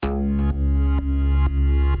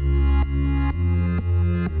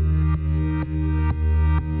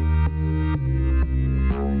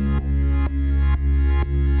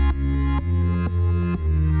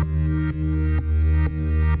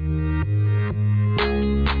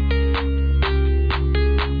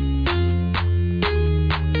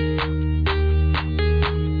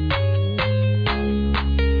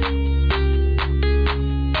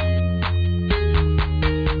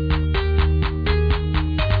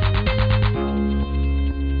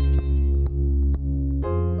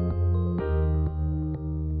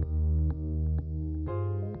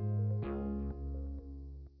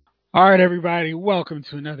All right, everybody, welcome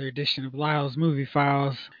to another edition of Lyle's Movie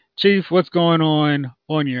Files. Chief, what's going on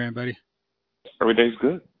your end, buddy? Every day's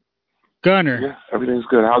good. Gunner, Yeah, every day's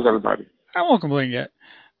good. How's everybody? I won't complain yet.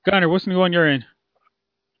 Gunner, what's new on your end?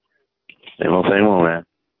 Same old, man.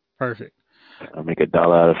 Perfect. I'll make $1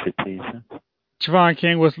 out of 15 cents. Javon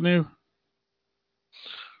King, what's new?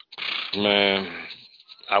 Man,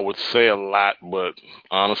 I would say a lot, but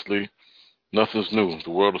honestly, nothing's new. The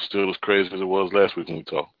world is still as crazy as it was last week when we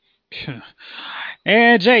talked.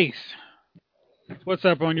 And Jace, what's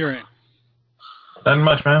up on your end? Nothing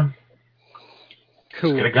much, man.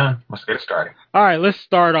 Cool. Let's get it going. Let's get it started. All right, let's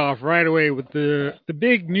start off right away with the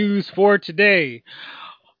big news for today.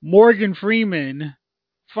 Morgan Freeman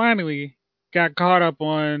finally got caught up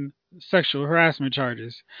on sexual harassment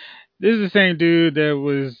charges. This is the same dude that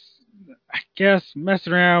was, I guess,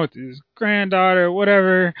 messing around with his granddaughter or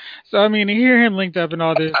whatever. So, I mean, to hear him linked up in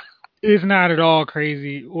all this is not at all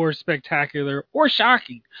crazy or spectacular or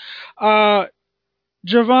shocking. Javon,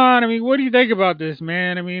 I mean, what do you think about this,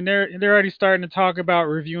 man? I mean, they're already starting to talk about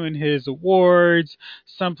reviewing his awards.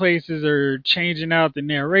 Some places are changing out the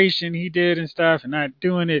narration he did and stuff and not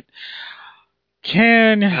doing it.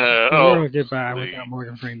 Can the world get by without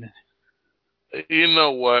Morgan Freeman? You know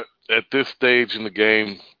what? At this stage in the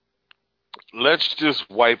game, let's just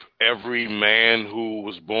wipe every man who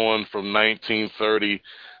was born from 1930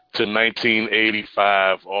 to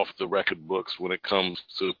 1985 off the record books when it comes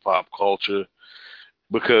to pop culture.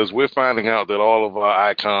 Because we're finding out that all of our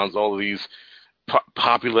icons, all of these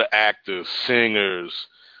popular actors, singers,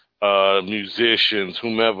 musicians,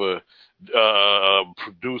 whomever,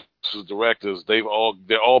 producers, directors, they've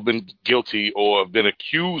all been guilty or been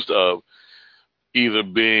accused of either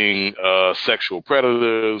being sexual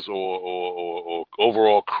predators or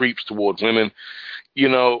overall creeps towards women. You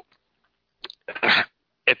know,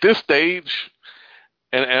 at this stage,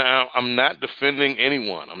 and I'm not defending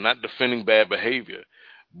anyone. I'm not defending bad behavior.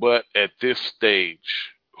 But at this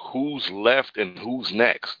stage, who's left and who's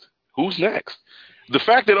next? Who's next? The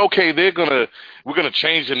fact that, okay, we're gonna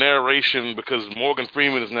change the narration because Morgan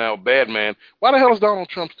Freeman is now a bad man. Why the hell is Donald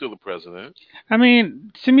Trump still the president? I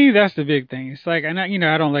mean, to me, that's the big thing. It's like, I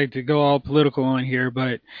don't like to go all political on here,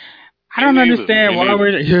 but I don't understand why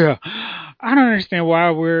I don't understand why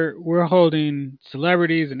we're holding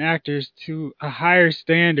celebrities and actors to a higher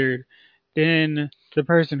standard than the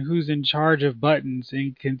person who's in charge of buttons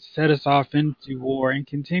and can set us off into war and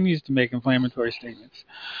continues to make inflammatory statements.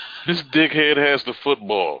 This dickhead has the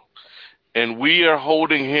football, and we are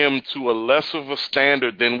holding him to a less of a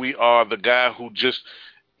standard than we are the guy who just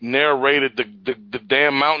narrated the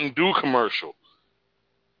damn Mountain Dew commercial.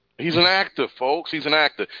 He's an actor, folks. He's an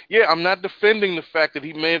actor. Yeah, I'm not defending the fact that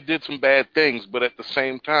he may have did some bad things, but at the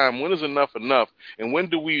same time, when is enough enough? And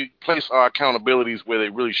when do we place our accountabilities where they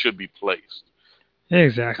really should be placed?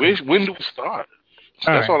 Exactly. When do we start?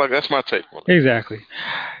 That's my take on it. Exactly.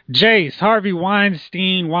 Jace, Harvey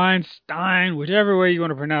Weinstein, whichever way you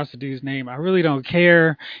want to pronounce the dude's name, I really don't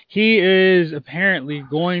care. He is apparently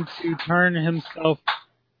going to turn himself...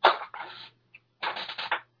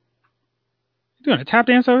 You doing a tap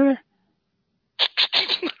dance over there?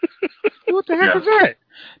 What the heck was that?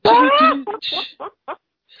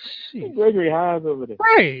 Gregory Hines over there.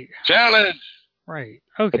 Right. Challenge. Right.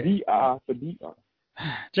 Okay. For DR.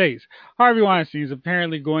 Jace, Harvey Weinstein is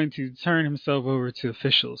apparently going to turn himself over to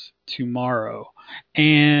officials tomorrow.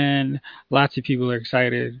 And lots of people are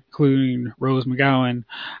excited, including Rose McGowan.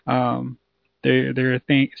 They're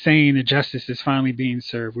saying that justice is finally being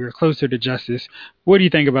served. We're closer to justice. What do you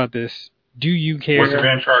think about this? Do you care? What's the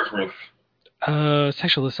man charged with?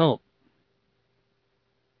 Sexual assault.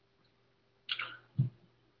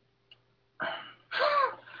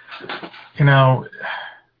 You know,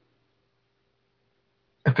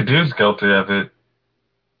 if the dude's guilty of it,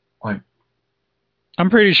 like, I'm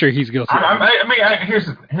pretty sure he's guilty.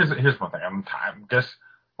 Here's one thing. I'm just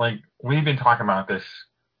like, we've been talking about this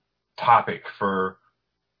topic for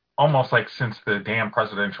almost like since the damn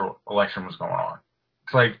presidential election was going on.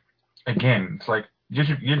 It's like, again, it's like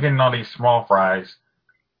you're getting all these small fries.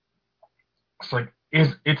 It's like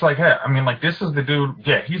hey, I mean, like, this is the dude.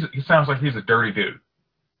 Yeah, he sounds like he's a dirty dude,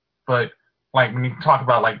 but like when you talk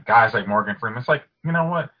about like guys like Morgan Freeman, it's like, you know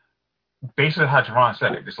what? Basically, how Javon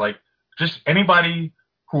said it, it's like just anybody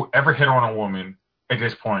who ever hit on a woman at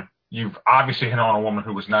this point, you've obviously hit on a woman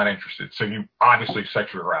who was not interested, so you obviously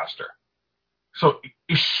sexually harassed her. So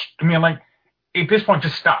I mean, like, at this point,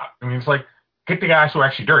 just stop. I mean, it's like, get the guys who are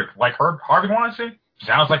actually dirty. Like Harvey Weinstein,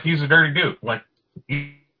 sounds like he's a dirty dude. Like,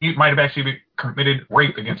 he might have actually committed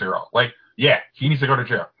rape against a girl. Like, yeah, he needs to go to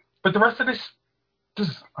jail. But the rest of this,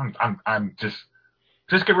 I'm just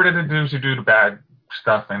Just get rid of the dudes who do the bad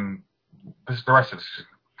stuff, and the rest of us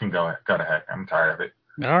can go to heck. I'm tired of it.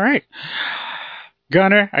 All right.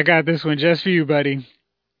 Gunner, I got this one just for you, buddy.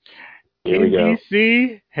 Here we go.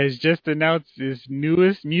 NBC has just announced its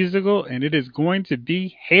newest musical, and it is going to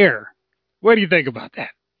be Hair. What do you think about that?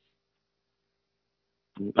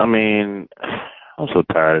 I mean, I'm so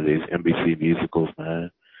tired of these NBC musicals,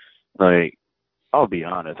 man. Like, I'll be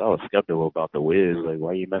honest, I was skeptical about The Wiz. Like, why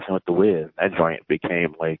are you messing with The Wiz? That joint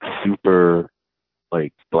became, like, super,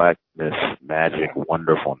 like, blackness, magic,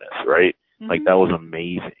 wonderfulness, right? Mm-hmm. Like, that was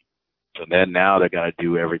amazing. So then now they're going to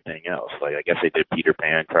do everything else. Like, I guess they did Peter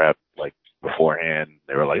Pan crap, like, beforehand.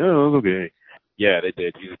 They were like, oh, okay. Yeah, they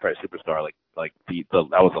did Jesus Christ Superstar. Like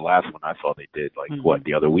that was the last one I saw they did. Like, what,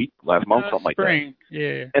 the other week? Last month? Something spring. Like that.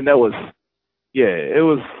 Yeah. And that was, yeah, it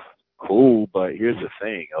was cool, but here's the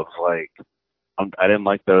thing. I was like, I didn't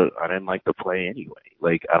like the play anyway.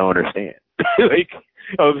 Like, I don't understand. Like,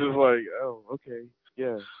 I was just like, oh, okay,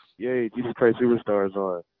 yeah, yay, Jesus Christ Superstar is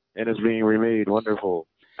on, and it's being remade, wonderful.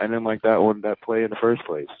 I didn't like that play in the first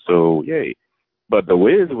place, so yay. But The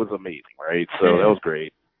Wiz was amazing, right? So that was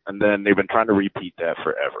great. And then they've been trying to repeat that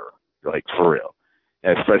forever, like for real.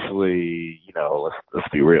 Especially, let's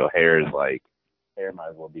be real. Hair might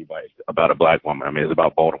as well be about a black woman. I mean, it's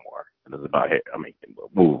about Baltimore, and it's about hair. I mean,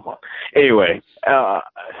 move on. Anyway,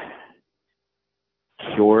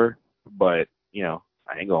 sure, but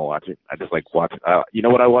I ain't gonna watch it. I just like watch. You know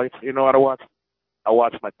what I watch? You know what I watch? I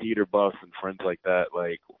watch my theater buffs and friends like that,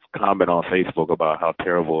 like, comment on Facebook about how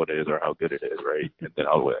terrible it is or how good it is, right? And then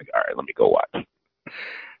I was like, all right, let me go watch.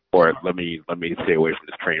 Or let me stay away from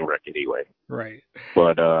this train wreck anyway. Right.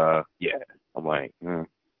 But yeah, I'm like,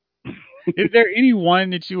 Is there any one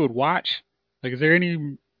that you would watch? Like, is there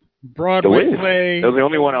any Broadway play? That was the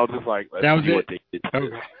only one I was just like, let's that was see it? What they did.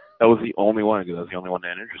 Okay. That was the only one, because that was the only one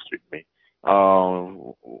that interested me.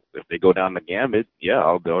 If they go down the gamut,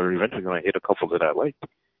 yeah, they're eventually going to hit a couple that I like.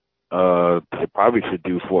 They probably should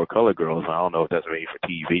do Four Color Girls. I don't know if that's made for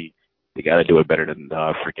TV. They got to do it better than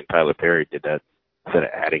freaking Tyler Perry did that. Instead of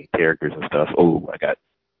adding characters and stuff. Oh,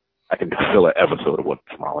 I can fill an episode of what's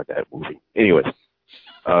wrong with that movie. Anyways, they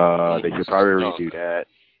should probably redo that.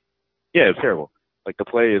 Yeah, it's terrible. Like, the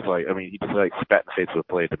play is like, I mean, he just like spat in the face of the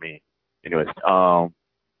play to me. Anyways,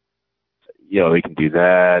 they can do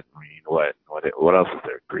that. I mean, what else is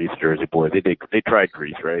there? Grease, Jersey Boys. They tried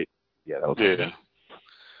Grease, right? Yeah, that was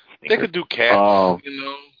They could do Cats,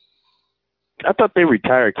 I thought they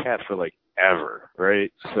retired Cats for like ever,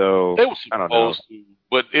 right? So they were I don't know. to,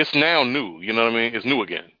 but it's now new. You know what I mean? It's new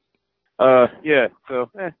again. Yeah. So,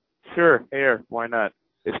 sure, Hair. Why not?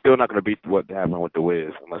 It's still not going to beat what happened with The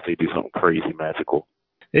Wiz unless they do something crazy magical.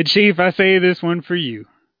 Hey, Chief, I say this one for you.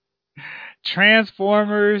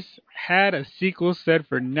 Transformers had a sequel set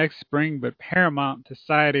for next spring, but Paramount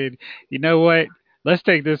decided, you know what? Let's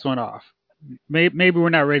take this one off. Maybe we're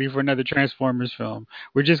not ready for another Transformers film.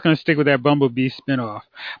 We're just going to stick with that Bumblebee spinoff.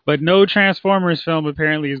 But no Transformers film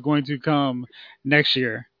apparently is going to come next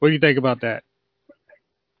year. What do you think about that?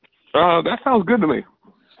 That sounds good to me.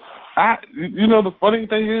 The funny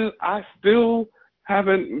thing is, I still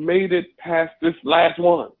haven't made it past this last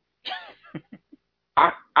one.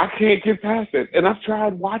 I can't get past it, and I've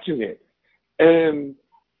tried watching it, and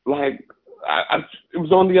like it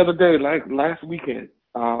was on the other day, like last weekend.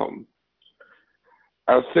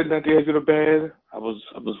 I was sitting at the edge of the bed. I was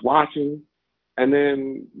watching, and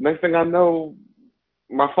then next thing I know,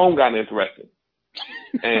 my phone got interested,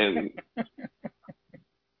 and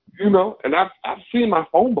and I've seen my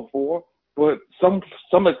phone before, but at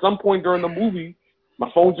some point during the movie, my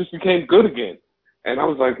phone just became good again, and I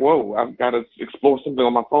was like, whoa, I've got to explore something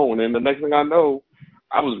on my phone, and the next thing I know,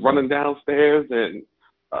 I was running downstairs and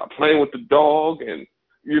playing with the dog, and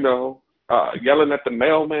yelling at the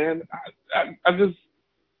mailman.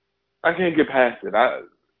 I can't get past it. I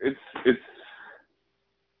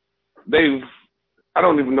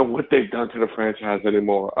don't even know what they've done to the franchise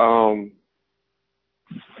anymore.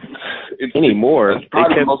 Anymore? They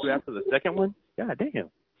kept after the second one? God damn.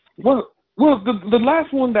 Well, the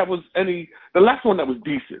last one that was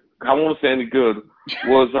decent, I won't say any good,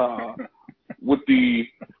 was with the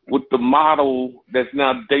model that's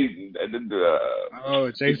now dating.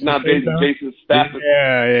 Jason now dating Jason Statham.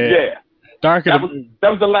 Yeah. That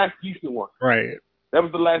was the last decent one. Right. That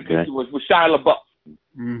was the last decent one with Shia LaBeouf.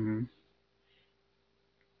 Mm-hmm.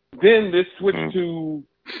 Then they switched to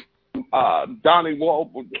Donnie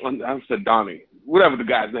Wahlberg. I said Donnie, whatever the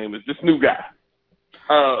guy's name is. This new guy.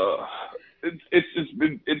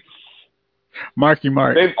 It's Marky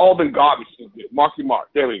Mark. They've all been garbage since then. Marky Mark.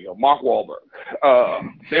 There we go. Mark Wahlberg.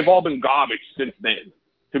 They've all been garbage since then.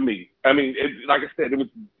 to me. I mean, like I said,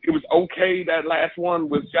 it was okay, that last one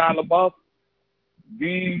with Shia LaBeouf.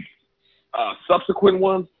 These subsequent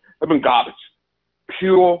ones have been garbage,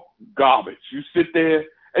 pure garbage. You sit there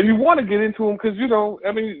and you want to get into them because, you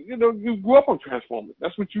grew up on Transformers.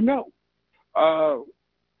 That's what you know.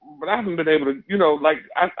 But I haven't been able to, like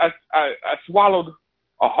I swallowed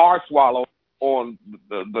a hard swallow on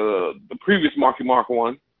the previous Marky Mark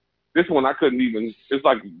one. This one I couldn't even. It's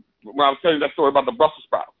like when I was telling you that story about the Brussels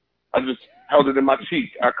sprouts. I just held it in my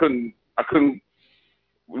cheek. I couldn't.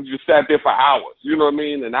 We just sat there for hours. You know what I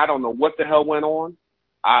mean? And I don't know what the hell went on.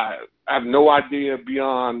 I have no idea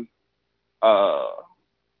beyond Optimus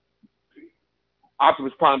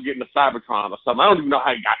Prime getting a Cybertron or something. I don't even know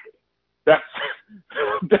how he got there.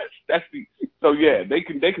 That's the. So yeah, they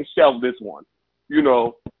can shelve this one.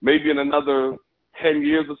 Maybe in another 10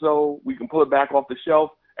 years or so, we can pull it back off the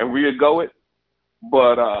shelf and re-go it.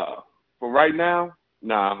 But for right now,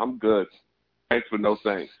 nah, I'm good. Thanks for no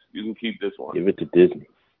thanks. You can keep this one. Give it to Disney.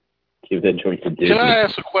 Give that joint to Disney. Can I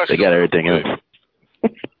ask a question? They got everything else.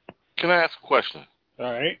 Can I ask a question?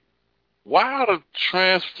 All right. Why are the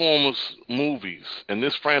Transformers movies and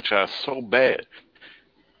this franchise so bad?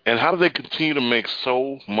 And how do they continue to make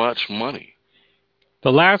so much money?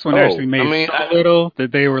 The last one actually made so little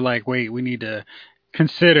that they were like, wait, we need to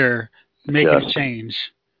consider making a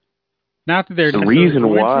change. Not that they're the reason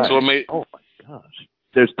why. So oh my gosh.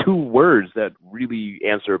 There's two words that really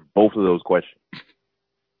answer both of those questions.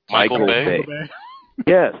 Michael Bay.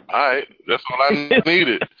 Yes. All right. That's all I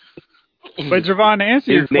needed. But Javon, to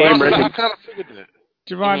answer your question, I kind of figured that.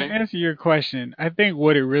 Javon, to answer your question, I think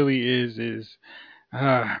what it really is,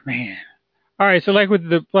 man. All right, so like with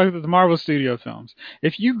the Marvel Studio films,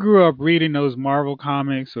 if you grew up reading those Marvel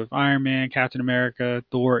comics with Iron Man, Captain America,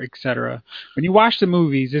 Thor, etc., when you watch the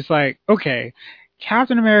movies, it's like, okay,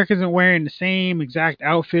 Captain America isn't wearing the same exact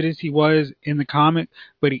outfit as he was in the comic,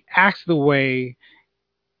 but he acts the way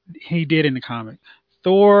he did in the comic.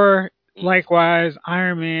 Thor, likewise,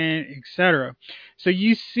 Iron Man, etc. So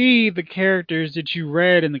you see the characters that you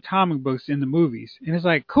read in the comic books in the movies, and it's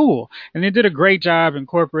like, cool. And they did a great job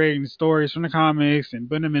incorporating the stories from the comics and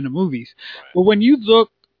putting them in the movies. But when you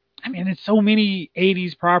look, I mean, it's so many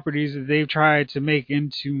 80s properties that they've tried to make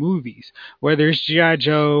into movies, whether it's G.I.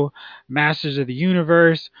 Joe, Masters of the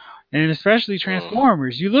Universe, and especially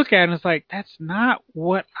Transformers. You look at it and it's like, that's not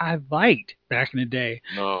what I liked back in the day.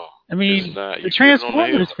 No. I mean, the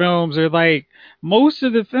Transformers films are like, most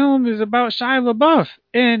of the film is about Shia LaBeouf,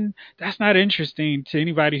 and that's not interesting to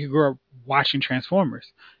anybody who grew up watching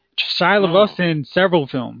Transformers. Shia LaBeouf's in several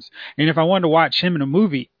films, and if I wanted to watch him in a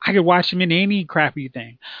movie, I could watch him in any crappy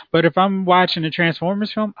thing. But if I'm watching a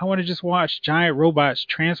Transformers film, I want to just watch giant robots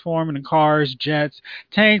transforming in cars, jets,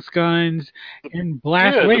 tanks, guns, and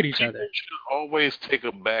blast away at each other. Should always take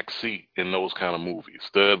a back seat in those kind of movies.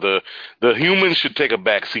 The humans should take a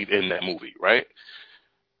back seat in that movie, right?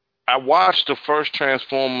 I watched the first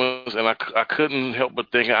Transformers, and I couldn't help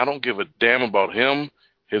but think, I don't give a damn about him,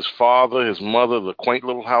 his father, his mother, the quaint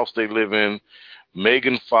little house they live in,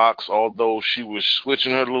 Megan Fox, although she was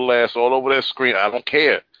switching her little ass all over that screen. I don't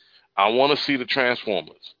care. I want to see the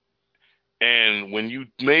Transformers. And when you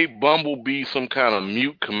made Bumblebee some kind of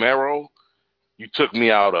mute Camaro, you took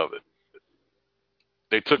me out of it.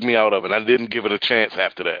 They took me out of it. I didn't give it a chance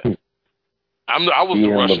after that. I was the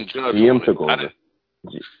Russian judge. GM took over.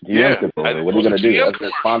 GM took over. What are you going to do? That's their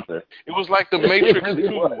sponsor. It was like the Matrix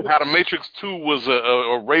 2, how the Matrix 2 was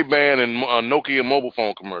a Ray-Ban and a Nokia mobile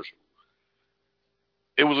phone commercial.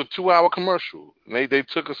 It was a 2-hour commercial. And they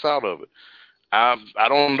took us out of it. I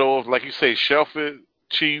don't know if, like you say, shelf it,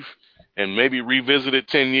 Chief, and maybe revisit it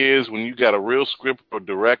 10 years when you got a real script or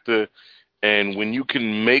director, and when you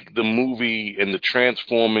can make the movie and the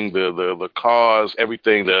transforming, the cars,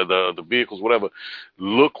 everything, the vehicles, whatever,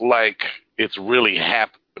 look like it's really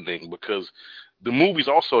happening. Because the movies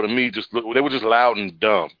also, to me, they were just loud and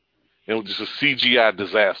dumb. It was just a CGI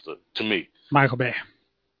disaster to me. Michael Bay.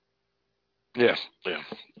 Yeah.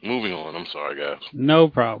 Moving on. I'm sorry, guys. No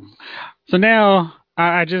problem. So now,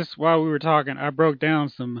 I just, while we were talking, I broke down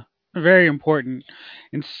some very important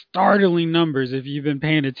and startling numbers if you've been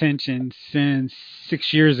paying attention since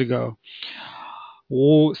 6 years ago.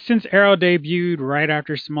 Well, since Arrow debuted right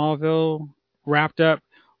after Smallville wrapped up,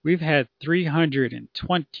 we've had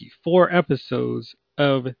 324 episodes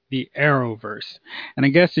of the Arrowverse. And I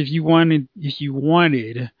guess if you wanted,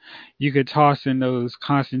 you could toss in those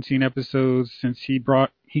Constantine episodes since he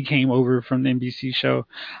came over from the NBC show.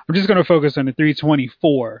 I'm just going to focus on the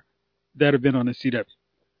 324 that have been on the CW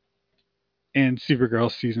and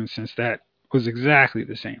Supergirl season, since that was exactly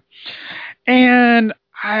the same. And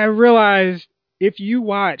I realized if you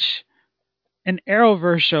watch an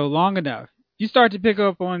Arrowverse show long enough, you start to pick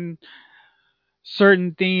up on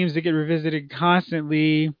certain themes that get revisited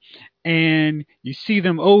constantly, and you see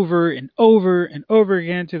them over and over and over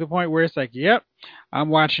again to the point where it's like, yep, I'm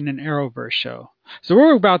watching an Arrowverse show. So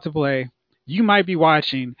we're about to play. You might be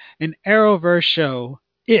watching an Arrowverse show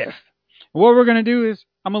if. What we're going to do is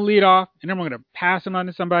I'm going to lead off, and then we're going to pass it on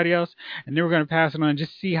to somebody else, and then we're going to pass it on and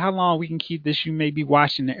just see how long we can keep this you may be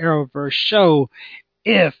watching the Arrowverse show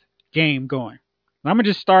if game going. I'm going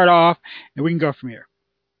to just start off, and we can go from here.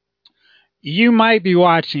 You might be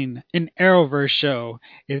watching an Arrowverse show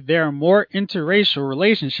if there are more interracial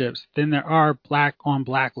relationships than there are black on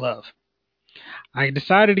black love. I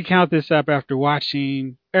decided to count this up after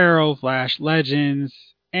watching Arrow, Flash, Legends,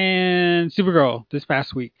 and Supergirl this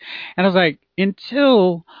past week. And I was like,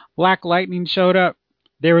 until Black Lightning showed up,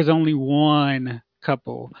 there was only one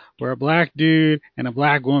couple where a black dude and a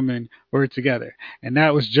black woman were together. And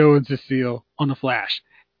that was Joe and Cecile on The Flash.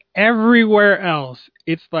 Everywhere else,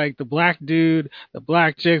 it's like the black dude, the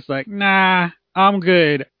black chick's like, nah, I'm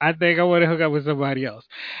good. I think I want to hook up with somebody else.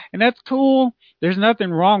 And that's cool. There's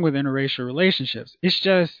nothing wrong with interracial relationships. It's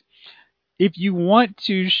just, if you want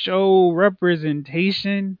to show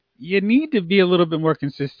representation, you need to be a little bit more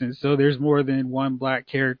consistent so there's more than one black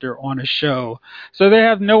character on a show. So they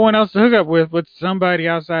have no one else to hook up with but somebody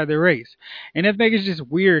outside their race. And I think it's just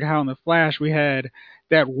weird how in The Flash we had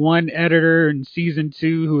that one editor in season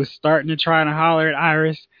 2 who was starting to try to holler at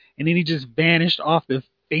Iris, and then he just vanished off the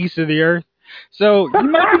face of the earth. So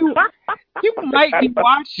you might be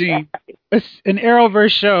watching an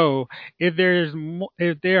Arrowverse show if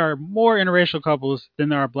there are more interracial couples than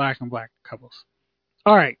there are black and black couples.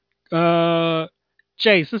 All right,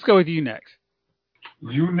 Chase, let's go with you next.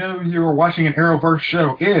 You know you were watching an Arrowverse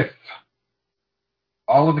show if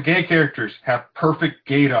all of the gay characters have perfect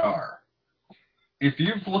gaydar. If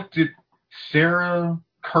you've looked at Sarah,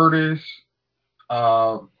 Curtis,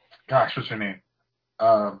 what's her name?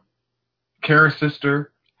 Kara's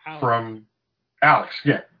sister from Alex,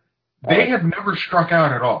 yeah. They have never struck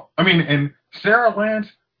out at all. I mean, and Sarah Lance,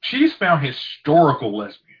 she's found historical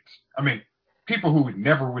lesbians. I mean, people who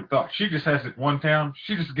never would thought. She just has it one town.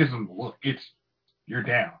 She just gives them the look. You're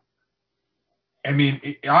down. I mean,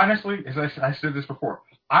 honestly, as I said this before,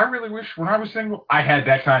 I really wish when I was single, I had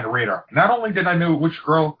that kind of radar. Not only did I know which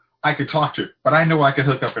girl I could talk to, but I know I could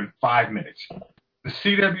hook up in 5 minutes. The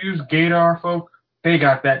CW's gaydar folk, they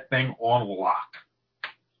got that thing on lock.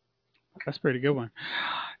 That's a pretty good one.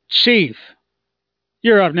 Chief,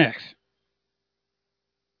 you're up next.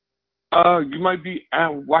 You might be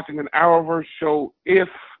watching an Arrowverse show if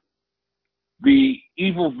the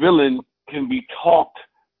evil villain can be talked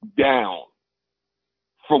down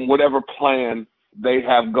from whatever plan they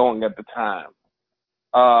have going at the time.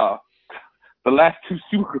 The last 2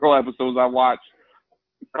 Supergirl episodes I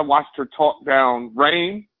watched her talk down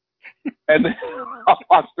Rain, and then I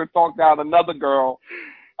watched her talk down another girl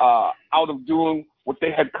out of doing what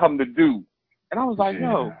they had come to do. And I was like,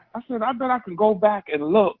 yo, I said, I bet I can go back and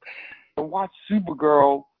look and watch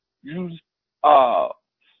Supergirl use,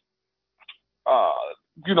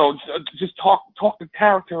 just talk the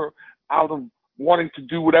character out of wanting to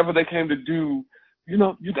do whatever they came to do.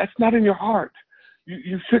 That's not in your heart.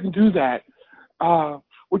 You shouldn't do that.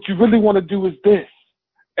 What you really want to do is this.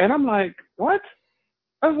 And I'm like, what?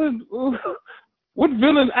 I said, what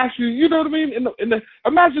villain actually, you know what I mean?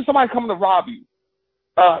 Imagine somebody coming to rob you.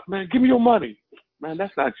 Man, give me your money. Man,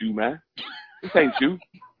 that's not you, man. This ain't you.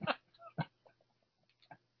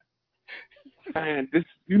 Man,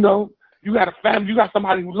 you got a family, you got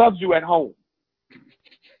somebody who loves you at home.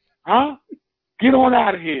 Huh? Get on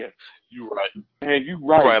out of here. You right. Man, you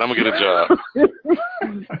right. Right, I'm going to get a job.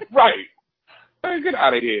 Right. Man, get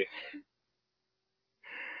out of here.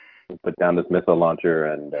 Put down this missile launcher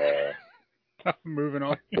and moving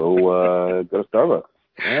on. Go to Starbucks.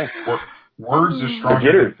 Yeah. Words are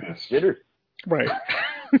stronger than fists. Jitters. Right.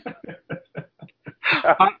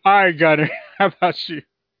 All right, Gunner. How about you?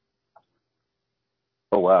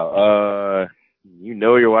 Oh, wow.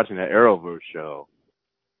 You're watching the Arrowverse show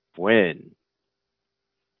when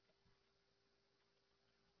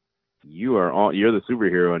you're the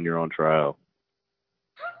superhero and you're on trial.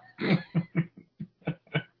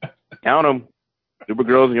 Count them.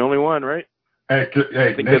 Supergirl's the only one, right? Hey,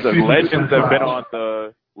 because the Legends have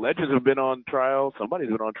been on trial. Somebody's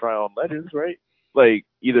been on trial on Legends, right? Like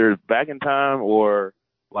either back in time or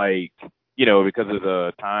because of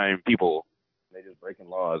the time people they just breaking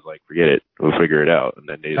laws. Like forget it, we'll figure it out, and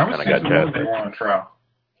then they just kind of got chastised. They were on trial.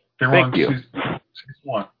 They were Thank on you. Season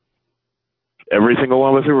 1.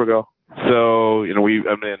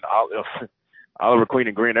 Oliver Queen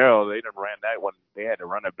and Green Arrow, they done ran that one. They had to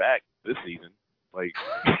run it back this season. Like,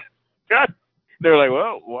 God, they're like,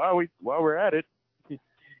 well, while we're at it,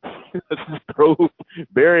 let's just throw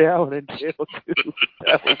Barry Allen in jail too.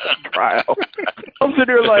 That was a trial. I'm sitting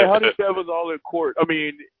there like, how did that was all in court? I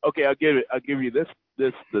mean, okay, I'll give you this.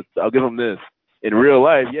 I'll give them this. In real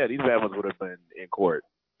life, yeah, these Bama's would have been in court,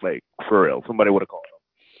 like for real. Somebody would have called them.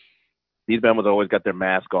 These Bama's always got their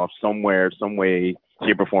mask off somewhere, some way,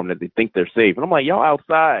 shape, or form that they think they're safe. And I'm like, y'all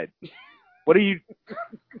outside. What are you?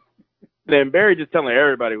 Then Barry just telling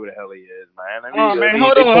everybody who the hell he is, man. I mean,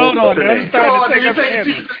 hold on now.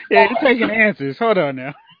 You're taking answers. Hold on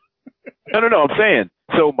now. No. I'm saying.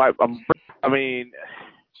 So I mean,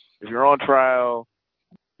 if you're on trial,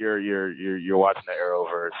 you're watching the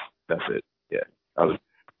Arrowverse. That's it. Yeah, that was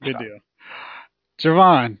good deal.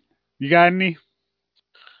 Javon, you got any?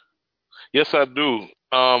 Yes, I do.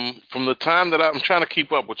 From the time that I'm trying to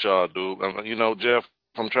keep up with y'all, dude. You know, Jeff,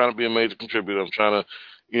 I'm trying to be a major contributor. I'm trying to,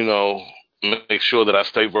 you know, make sure that I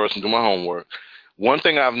stay versed and do my homework. One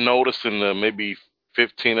thing I've noticed in the maybe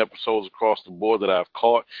 15 episodes across the board that I've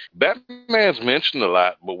caught, Batman's mentioned a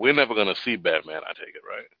lot, but we're never going to see Batman, I take it,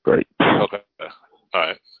 right? Great. Okay. All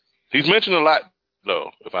right. He's mentioned a lot,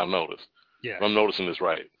 though, if I notice. Yeah. If I'm noticing this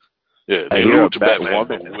right. Yeah, they allude to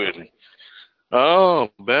Batman. Oh,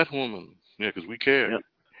 Batwoman. Yeah, because we care. Yeah.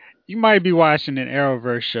 You might be watching an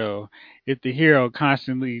Arrowverse show if the hero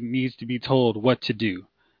constantly needs to be told what to do.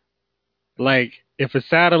 Like, if a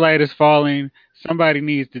satellite is falling, somebody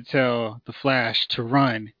needs to tell the Flash to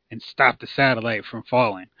run and stop the satellite from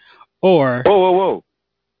falling. Or... Whoa.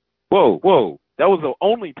 That was the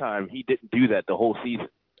only time he didn't do that the whole season.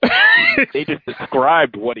 They just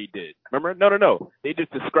described what he did. Remember? No. They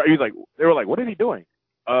just described. They were like, what is he doing?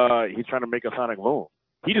 He's trying to make a sonic boom.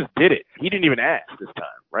 He just did it. He didn't even ask this time,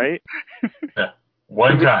 right? Yeah.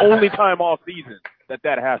 One time. The only time all season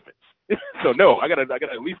that happens. So no, I gotta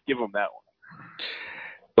at least give him that one.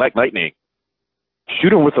 Black Lightning,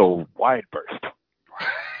 shoot him with a wide burst.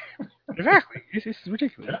 Exactly. It's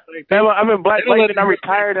ridiculous. Like, I'm in Black Lightning. I'm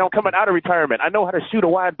retired. I'm coming out of retirement. I know how to shoot a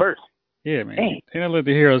wide burst. Yeah, man. Dang. They don't let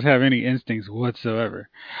the heroes have any instincts whatsoever.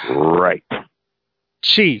 Right.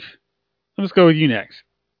 Chief, let's go with you next.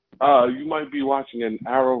 You might be watching an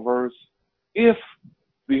Arrowverse. If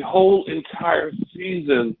the whole entire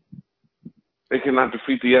season they cannot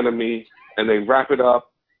defeat the enemy and they wrap it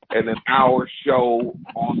up in an hour show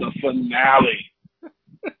on the finale.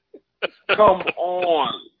 Come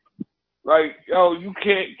on. Like, yo, you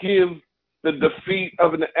can't give the defeat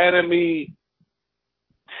of an enemy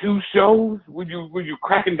 2 shows when you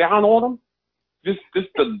cracking down on them? Just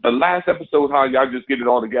the last episode, how y'all just get it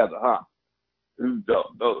all together, huh?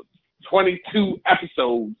 The 22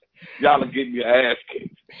 episodes, y'all are getting your ass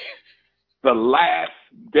kicked. The last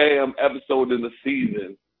damn episode in the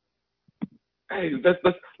season. Hey,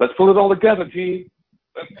 let's pull it all together, team.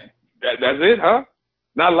 That's it, huh?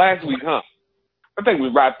 Not last week, huh? I think we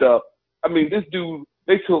wrapped up. I mean, this dude,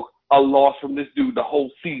 they took a loss from this dude the whole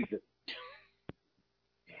season.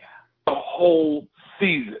 The whole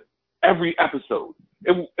season. Every episode.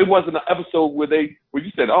 It wasn't an episode where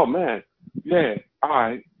you said, oh man, yeah, all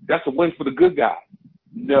right, that's a win for the good guy.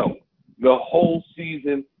 No. The whole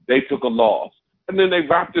season they took a loss. And then they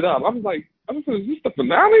wrapped it up. I was like, is this the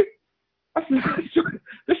finale? I said,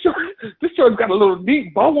 this show's got a little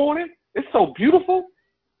neat bow on it. It's so beautiful.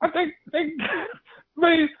 I think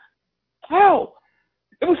man, hell,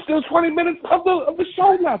 it was still 20 minutes of the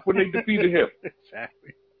show left when they defeated him.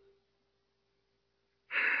 Exactly.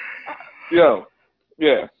 Yo,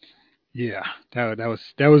 yeah. Yeah, that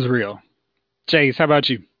was real. Chase, how about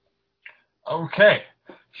you? Okay.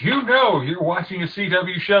 You know you're watching a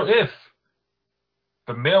CW show if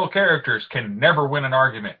the male characters can never win an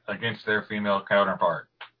argument against their female counterpart.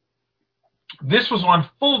 This was on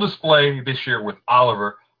full display this year with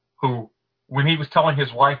Oliver, who, when he was telling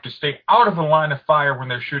his wife to stay out of the line of fire when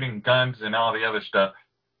they're shooting guns and all the other stuff,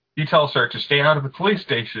 he tells her to stay out of the police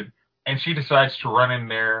station, and she decides to run in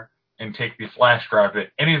there and take the flash drive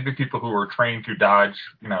that any of the people who are trained to dodge,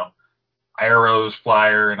 arrows,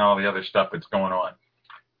 flyer, and all the other stuff that's going on.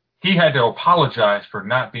 He had to apologize for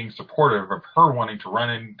not being supportive of her wanting to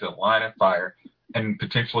run into the line of fire and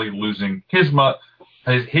potentially losing his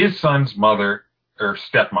son's mother or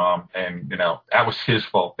stepmom, and that was his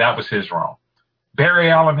fault. That was his wrong.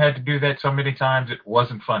 Barry Allen had to do that so many times it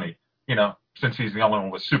wasn't funny. Since he's the only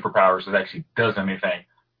one with superpowers that actually does anything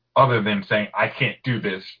other than saying, I can't do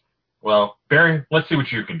this. Well, Barry, let's see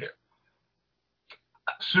what you can do.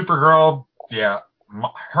 Supergirl, yeah,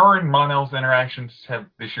 her and Mon-El's interactions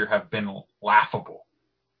this year have been laughable.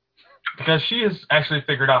 Because she has actually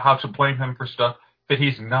figured out how to blame him for stuff that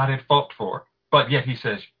he's not at fault for. But yet he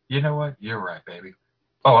says, you know what? You're right, baby.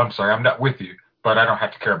 Oh, I'm sorry. I'm not with you, but I don't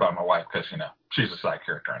have to care about my wife because, she's a side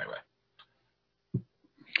character anyway.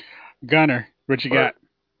 Gunner, what you got?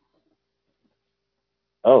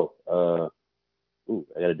 Oh,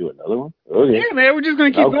 I gotta do another one? Okay. Yeah, man, we're just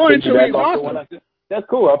going to keep going until we exhaust them. That's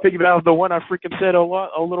cool. I'll pick it off the one I freaking said a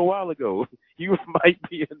little while ago. You might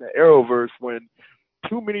be in the Arrowverse when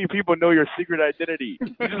too many people know your secret identity.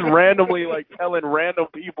 You just randomly telling random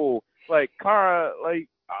people Kara.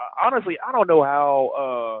 Honestly, I don't know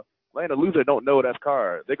how Lana Luthor don't know that's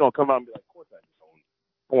Kara. They're gonna come out and be like, "Of course I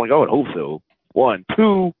know." I would hope so. 1,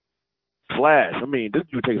 2, Flash. I mean, this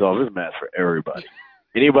dude takes off his mask for everybody.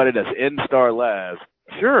 Anybody that's in Star Labs,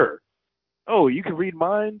 sure. Oh, you can read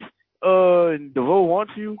minds? And DeVoe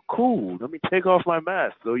wants you? Cool. Let me take off my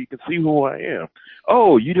mask so you can see who I am.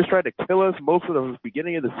 Oh, you just tried to kill us most of the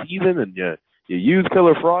beginning of the season and you used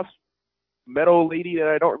Killer Frost, metal lady that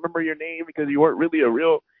I don't remember your name because you weren't really a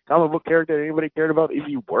real comic book character that anybody cared about if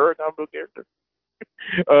you were a comic book character.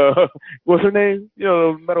 What's her name?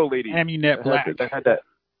 Metal lady. Amunet Black. That had that.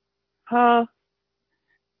 Huh?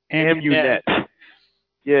 Amunet.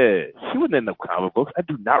 Yeah, she wasn't in the comic books. I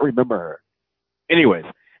do not remember her. Anyways,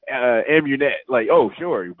 Amunet, oh,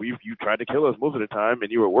 sure, you tried to kill us most of the time,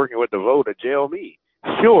 and you were working with DeVoe to jail me.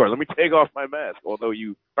 Sure, let me take off my mask, although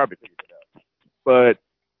you probably figured it out.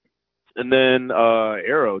 And then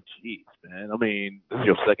Arrow, jeez, man. I mean, this is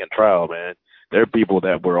your second trial, man. There are people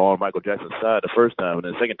that were on Michael Jackson's side the first time, and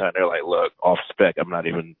the second time they're like, look, off spec, I'm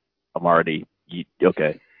already,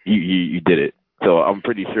 okay, you did it. So I'm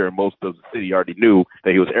pretty sure most of the city already knew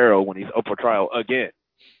that he was Arrow when he's up for trial again.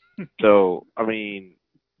 So, I mean,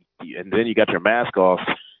 and then you got your mask off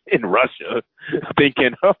in Russia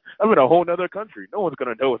thinking, I'm in a whole other country. No one's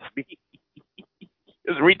going to know it's me.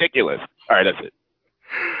 It's ridiculous. All right, that's it.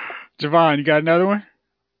 Javon, you got another one?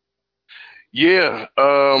 Yeah,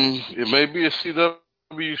 it may be a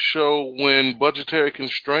CW show when budgetary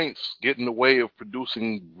constraints get in the way of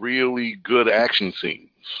producing really good action scenes.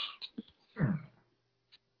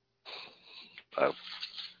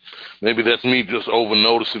 Maybe that's me just over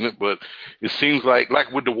noticing it, but it seems like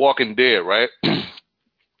with The Walking Dead, right?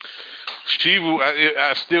 Shiva,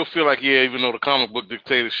 I still feel like, even though the comic book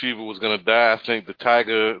dictated Shiva was going to die, I think the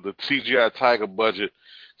CGI Tiger budget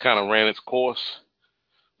kind of ran its course.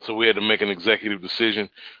 So we had to make an executive decision.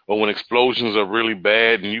 Or when explosions are really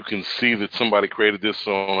bad and you can see that somebody created this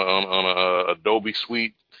on a Adobe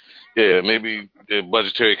suite, maybe the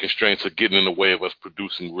budgetary constraints are getting in the way of us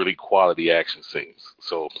producing really quality action scenes.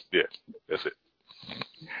 So, that's it.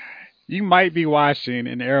 You might be watching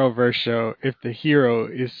an Arrowverse show if the hero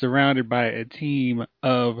is surrounded by a team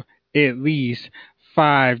of at least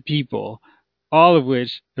 5 people, all of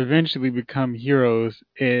which eventually become heroes.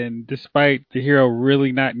 And despite the hero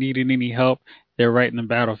really not needing any help, they're right in the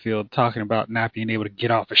battlefield talking about not being able to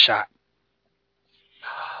get off a shot.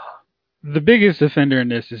 The biggest offender in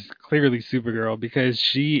this is clearly Supergirl because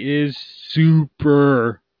she is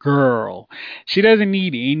Supergirl. She doesn't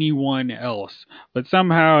need anyone else, but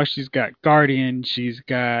somehow she's got Guardian, she's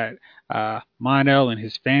got Mon-El and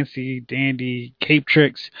his fancy dandy cape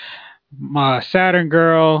tricks, Saturn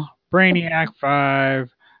Girl, Brainiac 5,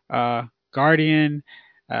 Guardian,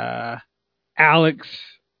 Alex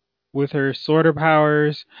with her sorter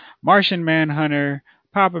powers, Martian Manhunter,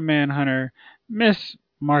 Papa Manhunter, Miss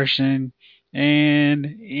Martian, and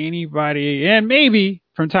anybody, and maybe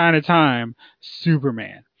from time to time,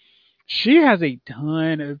 Superman. She has a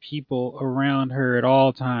ton of people around her at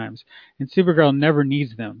all times, and Supergirl never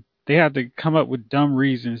needs them. They have to come up with dumb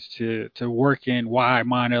reasons to work in why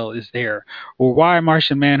Mon-El is there, or why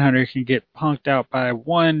Martian Manhunter can get punked out by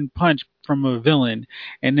one punch from a villain,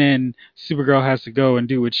 and then Supergirl has to go and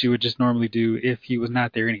do what she would just normally do if he was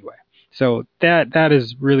not there anyway. So that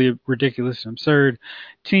is really ridiculous and absurd.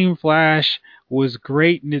 Team Flash was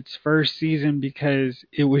great in its first season because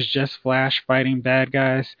it was just Flash fighting bad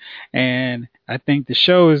guys, and I think the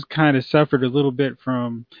show has kind of suffered a little bit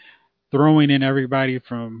from throwing in everybody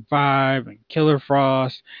from Vibe and Killer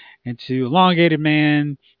Frost into Elongated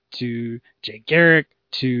Man to Jay Garrick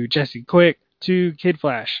to Jesse Quick to Kid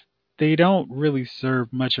Flash. They don't really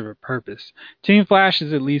serve much of a purpose. Team Flash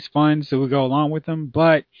is at least fun, so we go along with them,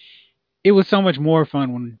 but it was so much more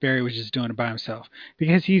fun when Barry was just doing it by himself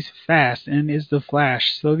because he's fast and is the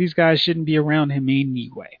Flash, so these guys shouldn't be around him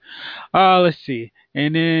anyway. Let's see.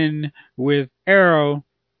 And then with Arrow,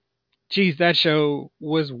 geez, that show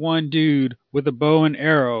was one dude with a bow and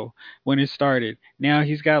arrow when it started. Now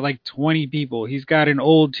he's got like 20 people. He's got an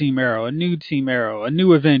old Team Arrow, a new Team Arrow, a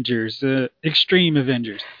new Avengers, Extreme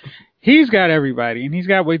Avengers. He's got everybody, and he's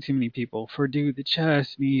got way too many people. For dude that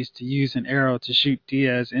just needs to use an arrow to shoot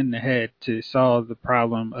Diaz in the head to solve the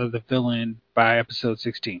problem of the villain by episode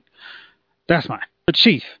 16. That's mine. But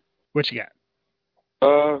Chief, what you got?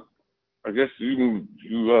 I guess you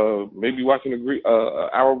maybe watching a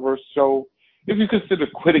Arrowverse show if you consider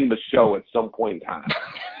quitting the show at some point in time.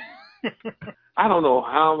 I don't know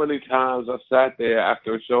how many times I sat there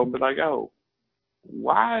after a show and been like, "Oh,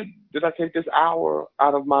 why did I take this hour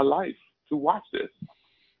out of my life to watch this?"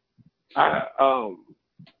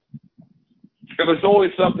 It's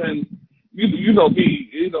always something. You know me.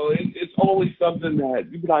 It's always something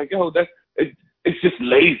that you be like, "Yo, it's just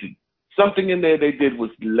lazy." Something in there they did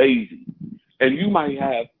was lazy. And you might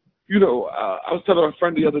have, I was telling a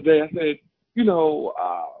friend the other day, I said,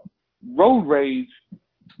 road rage,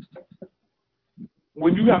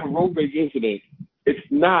 when you have a road rage incident, it's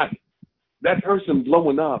not that person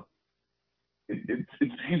blowing up.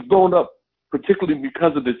 He's blown up particularly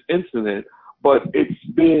because of this incident, but it's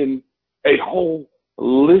been a whole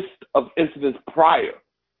list of incidents prior.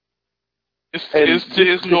 It's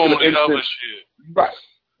normally other shit. Right.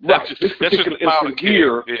 That's This particular just incident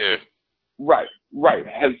here, yeah. right,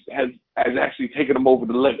 has actually taken them over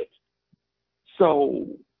the limit. So,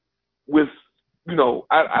 with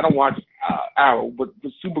I don't watch Arrow, but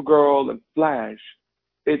with Supergirl and Flash,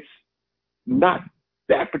 it's not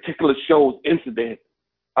that particular show's incident.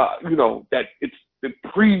 That it's the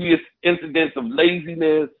previous incidents of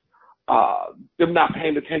laziness, them not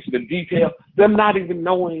paying attention to detail, them not even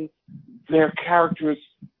knowing their characters'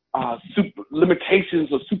 super limitations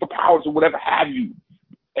or superpowers or whatever have you.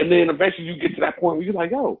 And then eventually you get to that point where you're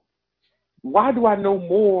like, "Yo, why do I know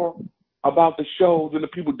more about the show than the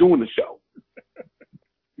people doing the show?"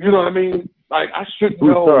 You know what I mean? Like, I should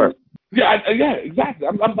know. Yeah, exactly.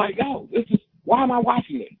 I'm like, "Yo, why am I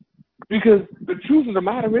watching it?" Because the truth of the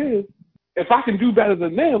matter is, if I can do better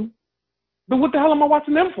than them, then what the hell am I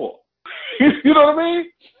watching them for? You know what I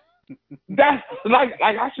mean? That's like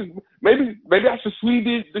I should maybe I should sweep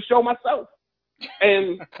the show myself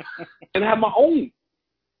and have my own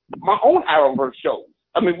Arrowverse shows.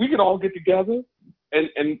 I mean, we can all get together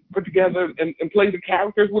and put together and play the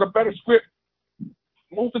characters with a better script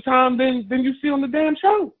most of the time than you see on the damn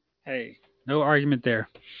show. Hey, no argument there.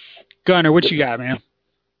 Gunner, what you got, man?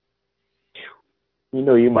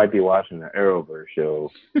 You might be watching the Arrowverse show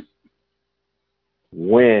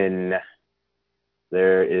when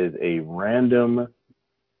there is a random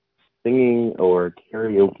singing or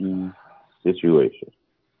karaoke situation.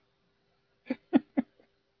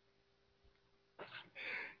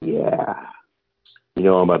 Yeah. I'm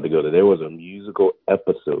about to go there. There was a musical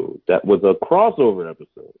episode that was a crossover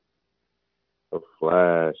episode of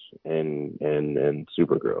Flash and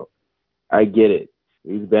Supergirl. I get it.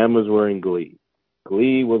 These Bamas were in Glee.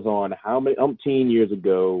 Glee was on how many umpteen years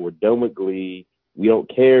ago. We're done with Glee. We don't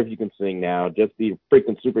care if you can sing now. Just be a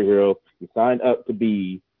freaking superhero. You signed up to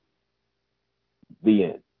be. The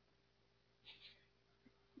end.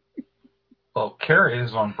 Well, Kara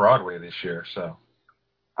is on Broadway this year, so.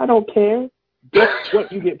 I don't care. That's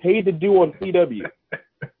what you get paid to do on CW.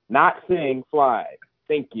 Not sing, fly.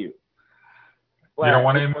 Thank you. Fly, you don't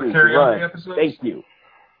want any more karaoke episodes? Thank you.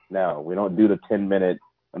 No, we don't do the 10-minute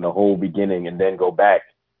and the whole beginning and then go back.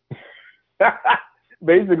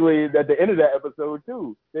 Basically, at the end of that episode,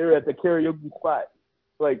 too, they were at the karaoke spot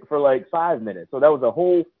for 5 minutes. So that was a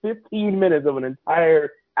whole 15 minutes of an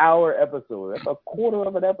entire hour episode. That's a quarter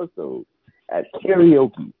of an episode at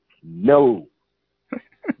karaoke. No.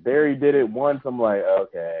 Barry did it once. I'm like,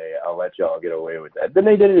 okay, I'll let y'all get away with that. Then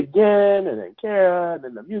they did it again, and then Kara, and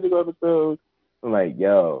then the musical episode. I'm like,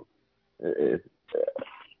 yo,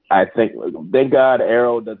 I think, thank God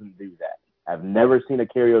Arrow doesn't do that. I've never seen a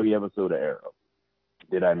karaoke episode of Arrow.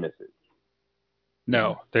 Did I miss it?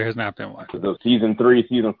 No, there has not been one. So season 3,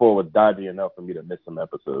 season 4 was dodgy enough for me to miss some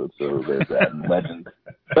episodes. So there's that.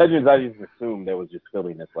 Legends, I just assumed there was just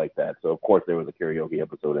silliness like that. So of course there was a karaoke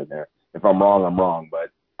episode in there. If I'm wrong, I'm wrong,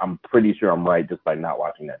 but I'm pretty sure I'm right just by not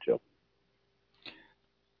watching that show.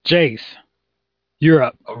 Jace, you're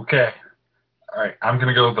up. Okay. All right. I'm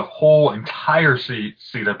gonna go the whole entire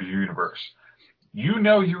CW universe. You're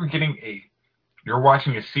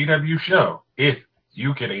watching a CW show if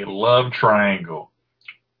you get a love triangle.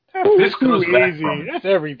 This goes back from... That's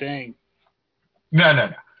everything. No.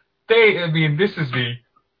 This is the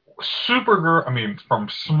Supergirl, from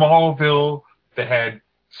Smallville that had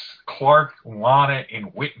Clark, Lana, and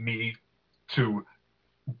Whitney to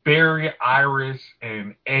Barry, Iris,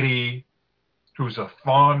 and Eddie, who's a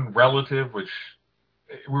Thawne relative, which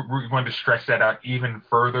we're going to stretch that out even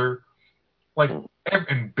further.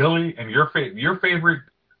 And Billy, and your favorite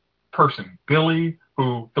person, Billy,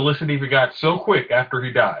 who Felicity forgot so quick after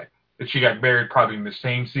he died that she got married probably in the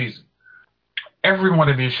same season. Every one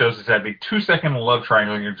of these shows has had the 2-second love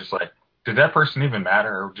triangle, and you're just like, did that person even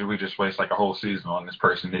matter, or did we just waste like a whole season on this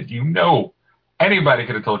person that anybody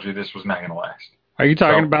could have told you this was not going to last? Are you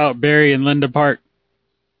talking about Barry and Linda Park?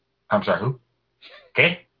 I'm sorry, who?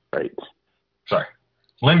 Okay. Right. Sorry.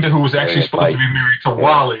 Linda, who was actually supposed to be married to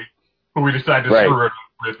Wally, who we decided to screw her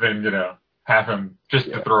with and, have him just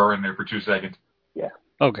to throw her in there for 2 seconds. Yeah.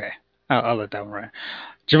 Okay. I'll let that one run.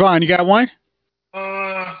 Javon, you got one?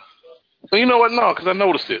 You know what? No, because I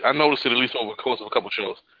noticed it. I noticed it at least over the course of a couple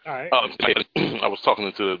shows. All right. I was talking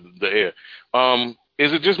into the air.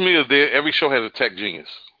 Is it just me or every show has a tech genius?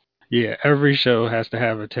 Yeah, every show has to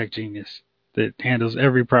have a tech genius that handles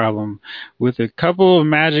every problem with a couple of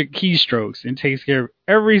magic keystrokes and takes care of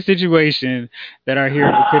every situation that our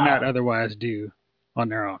hero could not otherwise do on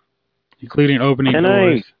their own, including opening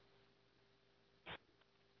doors.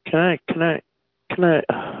 Can I?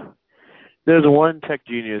 There's one tech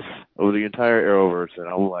genius over the entire Arrowverse, and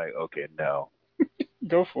I'm like, okay, no.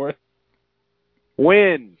 Go for it.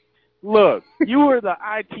 Look, you were the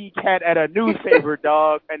IT cat at a newspaper,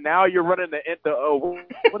 dog, and now you're running what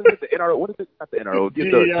is it, the NRO? What is it? Not the NRO.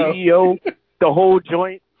 The DEO, the whole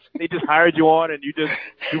joint. They just hired you on, and you just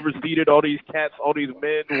superseded all these cats, all these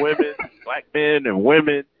men, women, black men and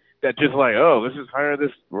women that just like, oh, let's just hire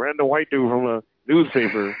this random white dude from a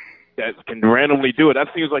newspaper that can randomly do it. That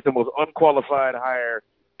seems like the most unqualified hire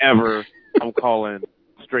ever. I'm calling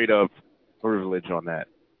straight up privilege on that.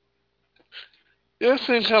 Yeah, it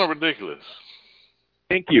seems kind of ridiculous.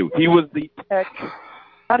 Thank you. He was the tech,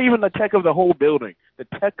 not even the tech of the whole building, the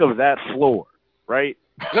tech of that floor, right?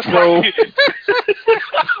 So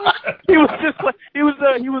he was just like he was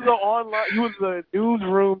the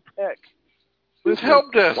newsroom tech. This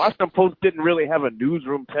help desk. Washington Post didn't really have a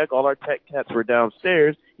newsroom tech. All our tech cats were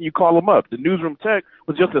downstairs. You call them up. The newsroom tech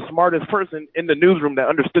was just the smartest person in the newsroom that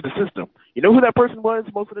understood the system. You know who that person was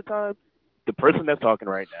most of the time? The person that's talking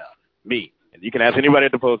right now. Me. And you can ask anybody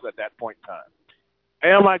at the Post at that point in time.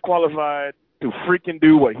 Am I qualified to freaking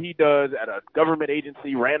do what he does at a government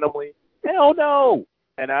agency randomly? Hell no.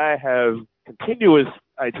 And I have continuous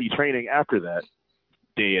IT training after that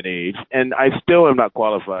day and age, and I still am not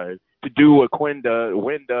qualified to do what Win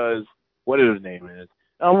does, whatever his name is.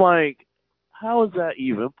 I'm like, how is that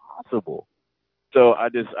even possible? So I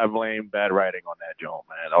blame bad writing on that joint,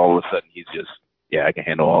 man. All of a sudden he's just, I can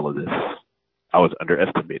handle all of this. I was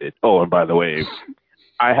underestimated. Oh, and by the way,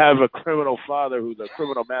 I have a criminal father who's a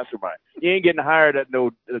criminal mastermind. He ain't getting hired at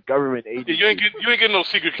no government agency. You ain't getting no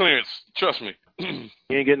secret clearance. Trust me. You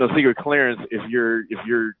ain't getting no secret clearance if you're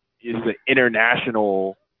an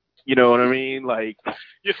international. You know what I mean? Like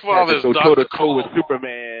your father's go Dr. toe-to-toe with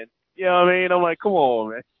Superman. You know what I mean? I'm like, come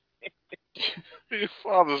on, man. Your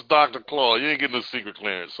father's Dr. Claw. You ain't getting no secret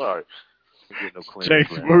clearance. Sorry. No clearance,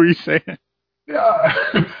 James, what were you saying? Yeah,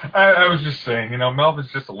 I was just saying,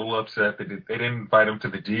 Melvin's just a little upset. They didn't invite him to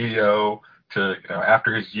the DEO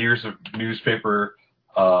after his years of newspaper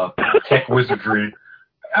tech wizardry.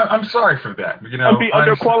 I'm sorry for that. I'd be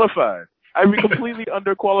underqualified. I'd be completely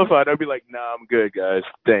underqualified. I'd be like, nah, I'm good, guys.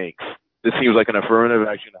 Thanks. This seems like an affirmative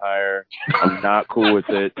action hire. I'm not cool with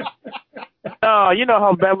it. No, you know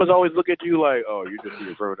how Bama's always look at you like, oh, you're just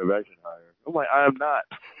the affirmative action hire. I'm like, I am not.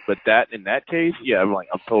 But in that case, I'm like,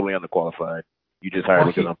 I'm totally underqualified. You just hired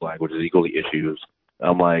me because I'm black, which is equally issues.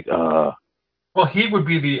 I'm like, Well, he would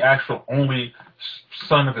be the actual only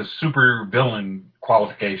son of a super villain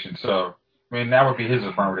qualification. So, I mean, that would be his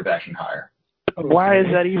affirmative action hire. Why is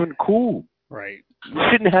that even cool? Right. You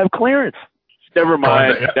shouldn't have clearance. Never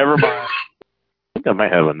mind. Never mind. I think I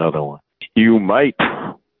might have another one. You might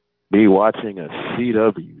be watching a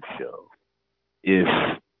CW show if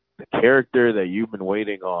the character that you've been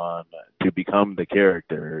waiting on to become the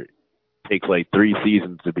character takes like 3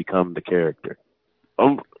 seasons to become the character.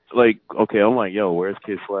 I'm like, yo, where's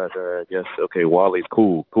Kid Flash? I guess, okay, Wally's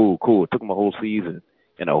cool. It took him a whole season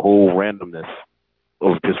and a whole randomness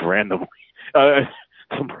of just randomly,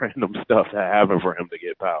 some random stuff to happen for him to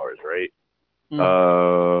get powers, right?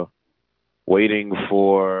 Waiting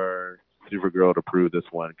for Supergirl to prove this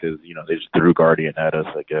one because they just threw Guardian at us.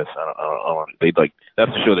 I guess I don't. They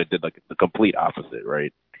that's the show that did like the complete opposite,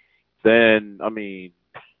 right? Then I mean,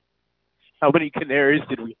 how many canaries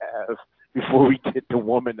did we have before we get the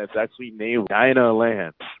woman that's actually named Dinah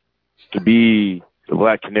Lance to be the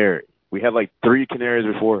Black Canary? We had like 3 canaries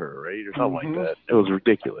before her, right, or something like that. It was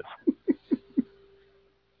ridiculous.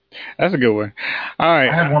 That's a good one. All right.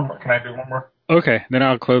 I had one more. Can I do one more? Okay, then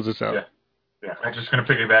I'll close this out. Yeah. I'm just going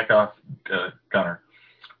to piggyback off Gunner.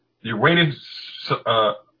 You waited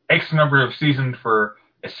X number of seasons for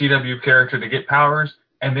a CW character to get powers,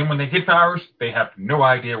 and then when they get powers, they have no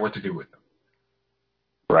idea what to do with them.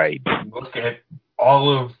 Right. Look at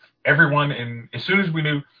everyone, and as soon as we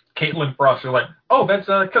knew Caitlin Frost, they're like, oh, that's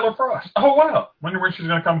Killer Frost. Oh, wow. Wonder when she's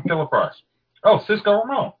going to come Killer Frost. Oh, Cisco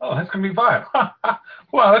Ramon. Oh, that's going to be Vibe.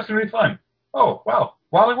 Wow, that's going to be fun. Oh, wow.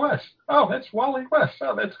 Wally West. Oh, that's Wally West.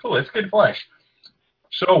 Oh, that's cool. It's Kid Flash.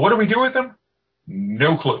 So what do we do with them?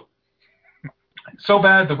 No clue. So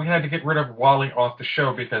bad that we had to get rid of Wally off the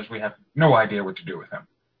show because we have no idea what to do with him.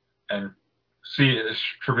 And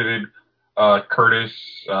attributed Curtis,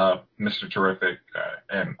 Mr. Terrific,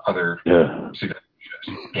 and other CW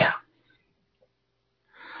shows. Yeah.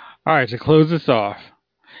 All right, to close this off,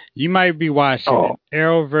 you might be watching an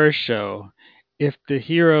Arrowverse show if the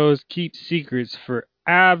heroes keep secrets for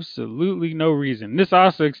absolutely no reason. This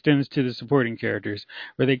also extends to the supporting characters,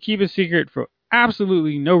 where they keep a secret for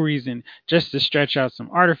absolutely no reason just to stretch out some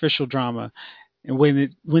artificial drama. And when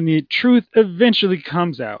the truth eventually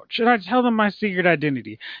comes out, should I tell them my secret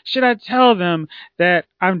identity? Should I tell them that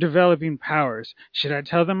I'm developing powers? Should I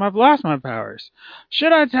tell them I've lost my powers?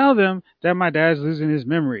 Should I tell them that my dad's losing his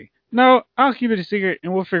memory? No, I'll keep it a secret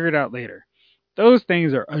and we'll figure it out later. Those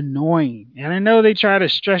things are annoying. And I know they try to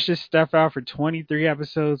stretch this stuff out for 23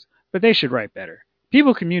 episodes, but they should write better.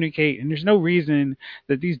 People communicate, and there's no reason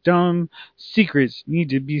that these dumb secrets need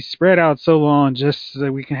to be spread out so long just so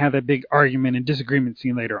that we can have that big argument and disagreement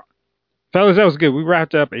scene later on. Fellas, that was good. We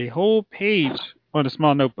wrapped up a whole page on a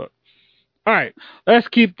small notebook. All right, let's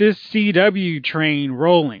keep this CW train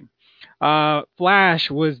rolling. Flash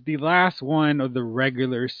was the last one of the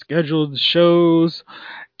regular scheduled shows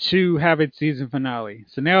to have its season finale.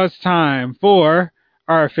 So now it's time for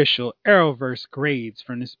our official Arrowverse grades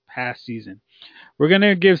from this past season. We're going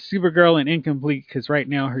to give Supergirl an incomplete because right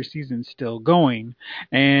now her season's still going.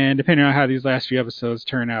 And depending on how these last few episodes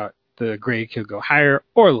turn out, the grade could go higher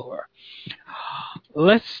or lower.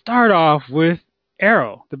 Let's start off with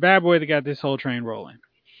Arrow, the bad boy that got this whole train rolling.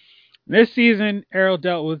 This season, Arrow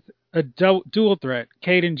dealt with a dual threat,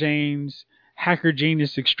 Caden James, hacker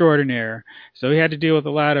genius extraordinaire. So he had to deal with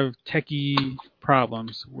a lot of techie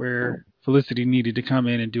problems where Felicity needed to come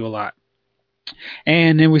in and do a lot.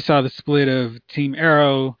 And then we saw the split of Team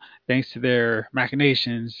Arrow thanks to their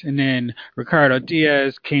machinations. And then Ricardo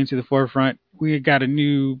Diaz came to the forefront. We got a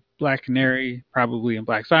new Black Canary, probably in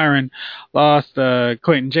Black Siren. Lost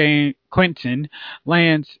Quentin,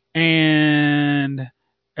 Lance, and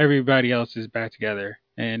everybody else is back together.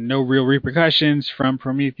 And no real repercussions from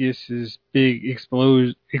Prometheus's big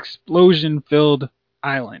explosion-filled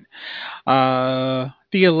island.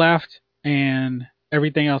 Thea left, and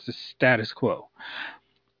everything else is status quo.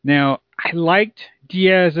 Now, I liked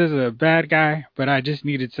Diaz as a bad guy, but I just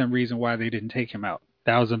needed some reason why they didn't take him out.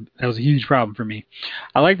 That was a huge problem for me.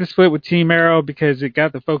 I like the split with Team Arrow because it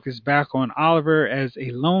got the focus back on Oliver as a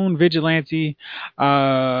lone vigilante.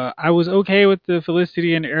 I was okay with the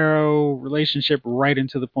Felicity and Arrow relationship right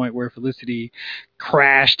until the point where Felicity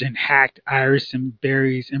crashed and hacked Iris and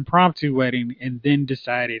Barry's impromptu wedding and then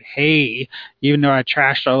decided, hey, even though I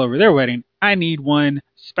trashed all over their wedding, I need one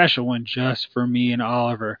special one just for me and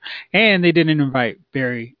Oliver. And they didn't invite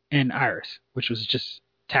Barry and Iris, which was just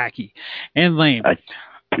tacky and lame.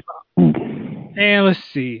 And let's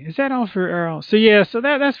see, is that all for Arrow? So yeah, so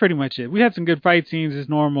that's pretty much it. We had some good fight scenes as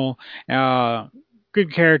normal,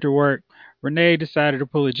 good character work. Renee decided to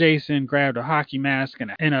pull a Jason, grabbed a hockey mask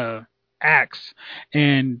and a axe,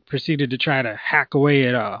 and proceeded to try to hack away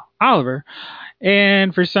at Oliver.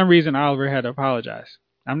 And for some reason, Oliver had to apologize.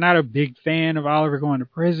 I'm not a big fan of Oliver going to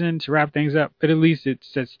prison to wrap things up, but at least it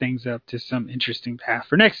sets things up to some interesting path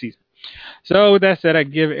for next season. So with that said, I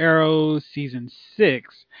give Arrow season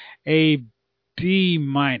 6 a B-.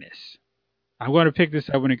 I'm going to pick this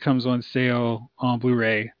up when it comes on sale on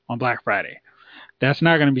Blu-ray on Black Friday. That's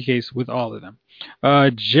not going to be the case with all of them.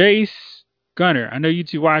 Jace, Gunner, I know you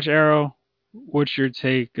two watch Arrow. What's your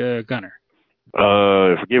take, Gunner?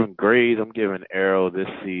 If we're giving grades, I'm giving Arrow this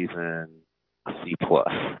season a C+.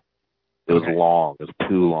 It was long. It was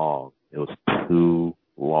too long. It was too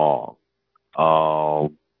long.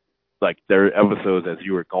 Like there are episodes as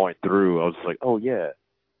you were going through, I was like, oh yeah,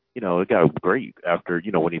 it got great after,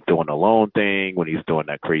 when he's doing the lone thing, when he's doing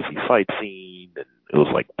that crazy fight scene, and it was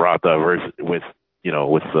like Brata versus with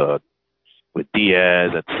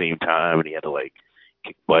Diaz at the same time, and he had to like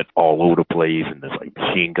kick butt all over the place, and there's like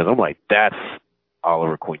machine guns. I'm like, that's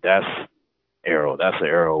Oliver Queen, that's Arrow, that's the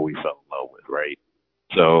Arrow we fell in love with, right?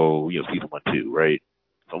 So season 1, 2, right?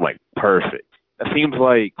 So I'm like, perfect. That seems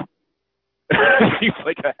like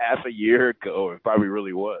a half a year ago. It probably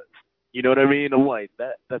really was. You know what I mean? I'm like,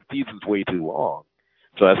 that season's way too long.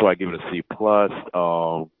 So that's why I give it a C plus.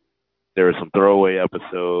 There were some throwaway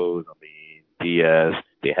episodes. I mean, Diaz,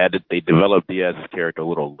 they developed Diaz's character a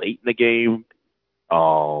little late in the game.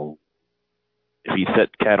 Um, if he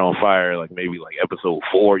set Cat on fire, like maybe like episode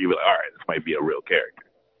 4, you'd be like, all right, this might be a real character.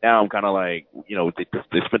 Now I'm kind of like,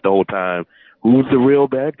 they spent the whole time, who's the real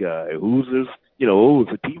bad guy? Who's this?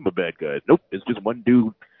 It's a team of bad guys. Nope, it's just one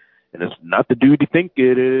dude, and it's not the dude you think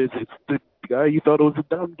it is. It's the guy you thought was a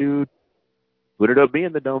dumb dude. Who ended up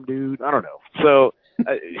being the dumb dude? I don't know. So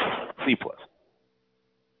C plus.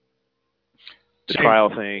 The trial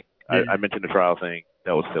thing. I mentioned the trial thing.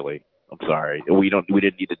 That was silly. I'm sorry. We didn't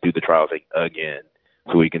need to do the trial thing again,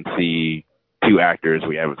 so we can see 2 actors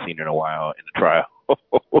we haven't seen in a while in the trial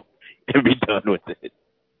and be done with it.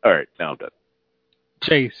 All right, now I'm done.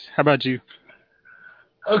 Chase, how about you?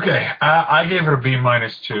 Okay, I gave it a B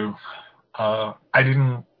minus 2. I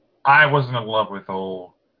wasn't in love with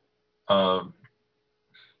old,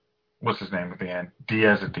 what's his name at the end?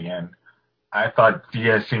 Diaz at the end. I thought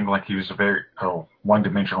Diaz seemed like he was a very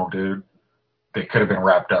one-dimensional dude that could have been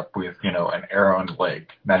wrapped up with, an arrow in the leg,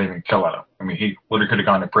 not even killing him. I mean, he literally could have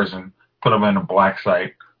gone to prison, put him in a black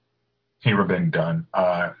site, he would have been done.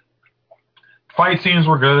 Fight scenes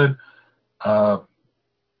were good.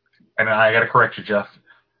 And I got to correct you, Jeff.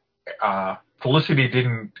 Felicity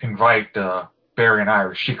didn't invite Barry and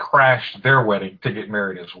Iris. She crashed their wedding to get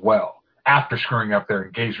married as well, after screwing up their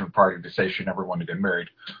engagement party to say she never wanted to get married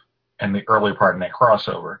in the early part in that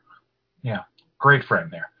crossover. Yeah, great friend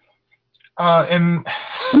there. And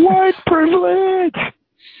white privilege.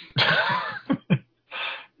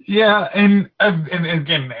 Yeah, and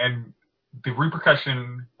again, and the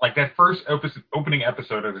repercussion, like that first opening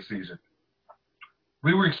episode of the season,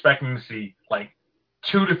 we were expecting to see like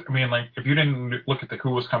if you didn't look at who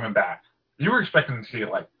was coming back, you were expecting to see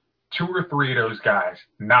like 2 or 3 of those guys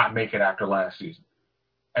not make it after last season.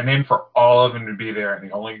 And then for all of them to be there, and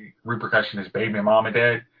the only repercussion is baby and mama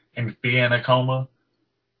dead and Thea in a coma,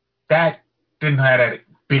 that didn't have that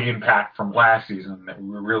big impact from last season that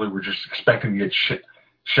we really were just expecting to get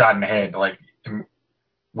shot in the head, like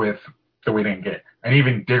with that we didn't get. And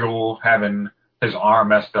even Diggle having his arm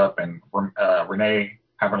messed up and Renee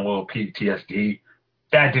having a little PTSD,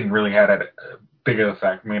 that didn't really have that big of an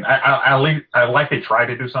effect. I mean, I like they tried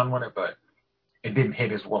to do something with it, but it didn't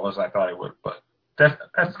hit as well as I thought it would. But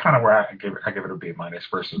that's kind of where I give it a B minus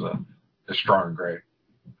versus a stronger grade.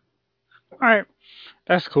 All right,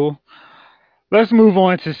 that's cool. Let's move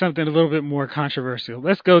on to something a little bit more controversial.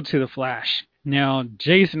 Let's go to The Flash. Now,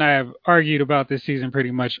 Jason and I have argued about this season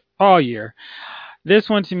pretty much all year. This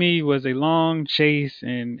one to me was a long chase,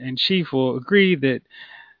 and Chief will agree that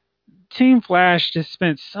Team Flash just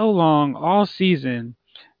spent so long all season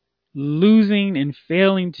losing and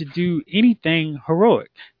failing to do anything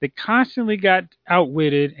heroic. They constantly got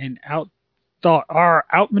outwitted and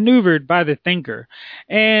outmaneuvered by the Thinker.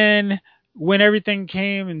 And when everything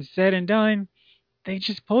came and said and done, they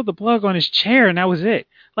just pulled the plug on his chair and that was it.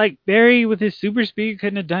 Like Barry with his super speed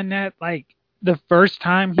couldn't have done that like the first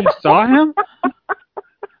time he saw him.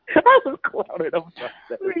 I was clouded. I'm sorry.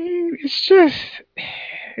 I mean,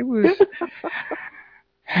 it was.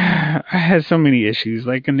 I had so many issues.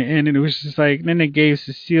 Like in the end, and it was just like then they gave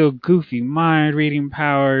Cecile goofy mind reading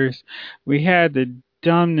powers. We had the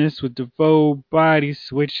dumbness with DeVoe body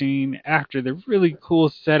switching after the really cool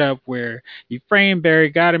setup where he framed Barry,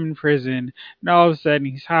 got him in prison, and all of a sudden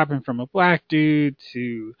he's hopping from a black dude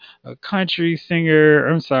to a country singer.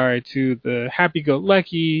 I'm sorry, to the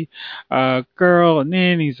happy-go-lucky girl, and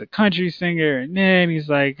then he's a country singer, and then he's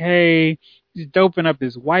like, hey. He's doping up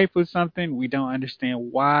his wife with something. We don't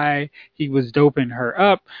understand why he was doping her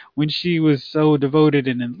up when she was so devoted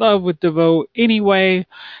and in love with DeVoe anyway.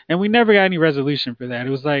 And we never got any resolution for that. It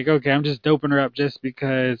was like, okay, I'm just doping her up just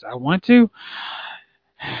because I want to.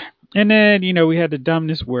 And then, we had the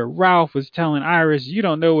dumbness where Ralph was telling Iris, you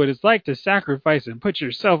don't know what it's like to sacrifice and put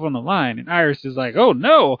yourself on the line. And Iris is like, oh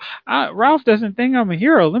no, Ralph doesn't think I'm a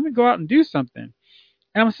hero. Let me go out and do something.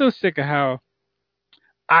 And I'm so sick of how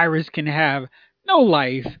Iris can have no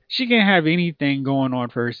life. She can't have anything going on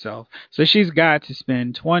for herself. So she's got to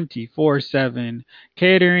spend 24/7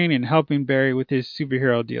 catering and helping Barry with his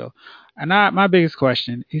superhero deal. And my biggest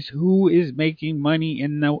question is who is making money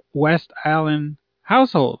in the West Island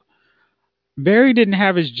household? Barry didn't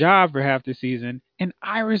have his job for half the season, and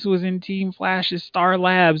Iris was in Team Flash's Star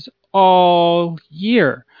Labs all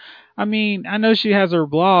year. I mean, I know she has her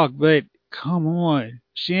blog, but come on.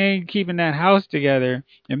 She ain't keeping that house together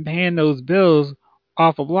and paying those bills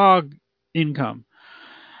off of blog income.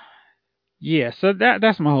 Yeah, so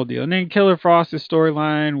that's my whole deal. And then Killer Frost's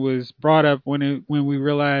storyline was brought up when we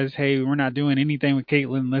realized, hey, we're not doing anything with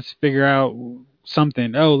Caitlyn. Let's figure out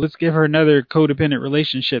something. Oh, let's give her another codependent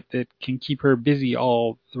relationship that can keep her busy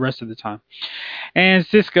all the rest of the time. And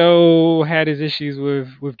Cisco had his issues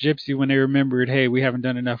with Gypsy when they remembered, hey, we haven't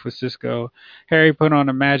done enough with Cisco. Harry put on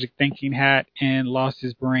a magic thinking hat and lost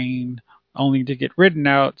his brain, only to get ridden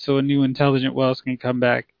out so a new intelligent Wells can come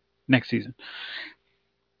back next season.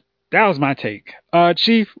 That was my take.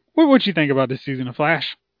 Chief, what would you think about this season of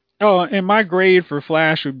Flash? Oh, and my grade for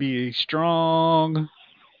Flash would be a strong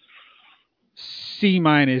C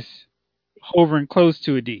minus, hovering close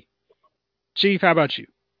to a D. Chief, how about you?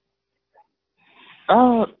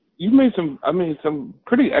 You made some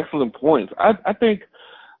pretty excellent points. I think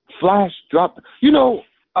Flash dropped.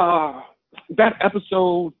 That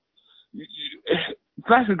episode.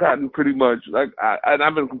 Flash has gotten pretty much and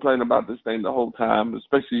I've been complaining about this thing the whole time,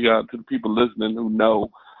 especially to the people listening who know.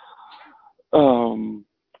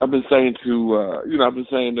 I've been saying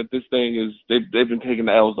that this thing is they've been taking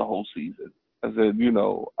the L's the whole season. I said,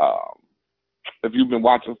 if you've been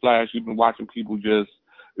watching Flash, you've been watching you've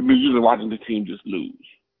been watching the team just lose.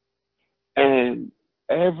 And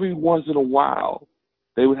every once in a while,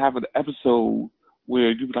 they would have an episode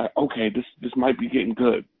where you'd be like, okay, this might be getting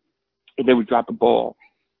good. And they would drop the ball.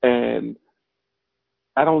 And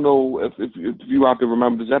I don't know if you out there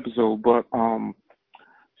remember this episode, but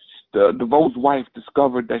DeVoe's wife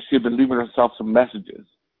discovered that she had been leaving herself some messages.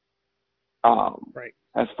 Right.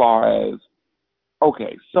 As far as,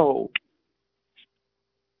 okay, so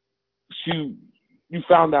you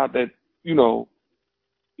found out that,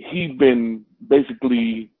 he'd been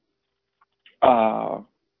basically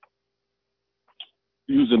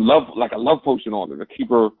using a love potion on her to keep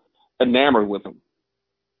her enamored with him.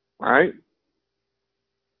 Right?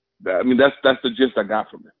 That's the gist I got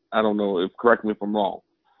from it. I don't know correct me if I'm wrong.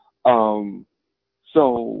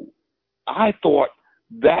 So I thought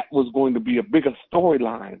that was going to be a bigger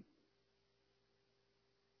storyline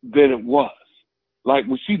than it was. Like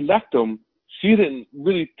when she left him, she didn't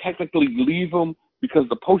really technically leave him because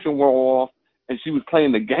the potion wore off and she was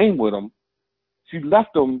playing the game with him. She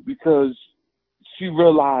left him because she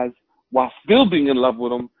realized, while still being in love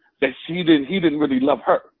with him, that he didn't really love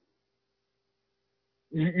her.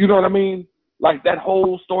 You know what I mean? Like that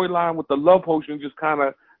whole storyline with the love potion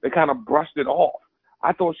they kind of brushed it off.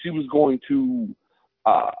 I thought she was going to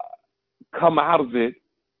come out of it,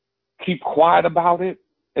 keep quiet about it,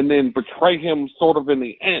 and then betray him sort of in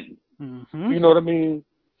the end. Mm-hmm. You know what I mean?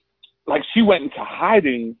 Like she went into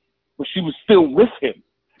hiding, but she was still with him.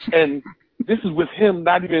 And this is with him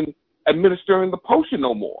not even administering the potion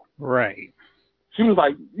no more. Right. She was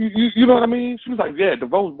like, you know what I mean? She was like, yeah,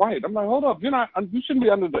 DeVoe's right. I'm like, hold up, you shouldn't be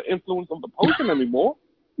under the influence of the potion anymore.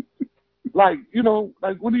 Like,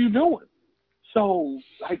 what are you doing? So,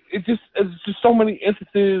 like, it's just so many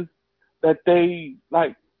instances that they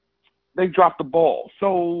dropped the ball.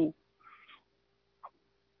 So,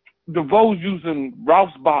 DeVoe's using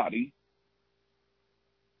Ralph's body,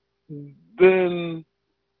 then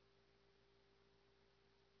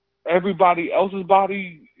everybody else's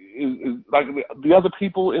body is like the other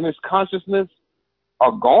people in his consciousness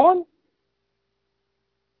are gone.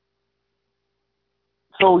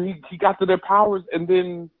 So he got to their powers, and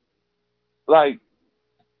then I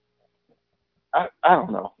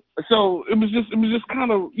don't know. So it was just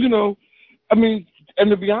kind of and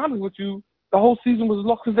to be honest with you, the whole season was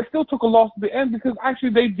lost because they still took a loss at the end because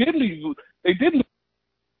actually they did leave. They did leave.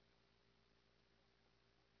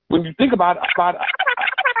 When you think about it.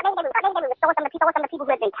 Some of the people who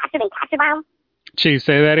had been captured by him. Chief,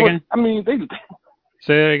 say that again.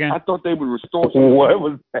 Say that again. I thought they would restore. What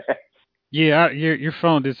was that? Yeah, your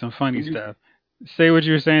phone did some funny stuff. Say what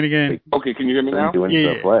you were saying again. Okay, can you hear me now?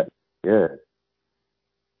 Yeah.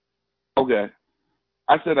 Okay.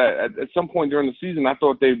 I said at some point during the season, I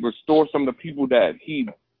thought they'd restore some of the people that he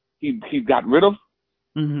got rid of.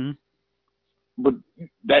 Mm-hmm. But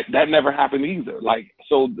that never happened either. Like,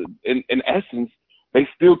 so in essence, they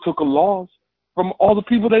still took a loss from all the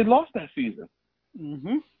people they lost that season.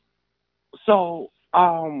 Mm-hmm. So,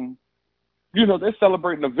 they're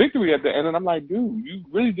celebrating a victory at the end, and I'm like, dude,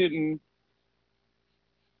 you didn't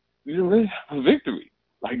really have a victory.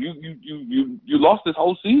 Like, you lost this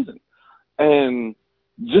whole season. And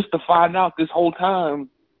just to find out this whole time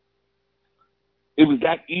it was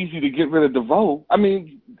that easy to get rid of DeVoe. I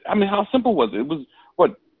mean, how simple was it? It was,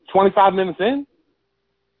 25 minutes in?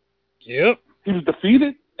 Yep. He was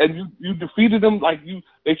defeated, and you defeated him like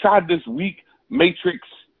they tried this weak Matrix,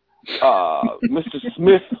 Mr.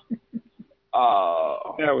 Smith.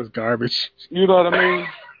 That was garbage. You know what I mean?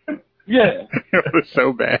 Yeah. It was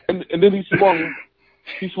so bad. And then he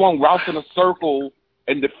swung Ralph in a circle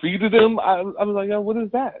and defeated him. I was like, yo, what is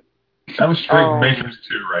that? That was straight Matrix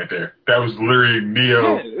 2 right there. That was literally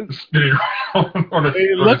Neo spinning around on a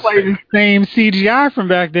It looked like the same CGI from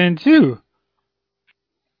back then too.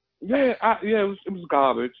 Yeah, it was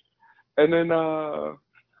garbage. And then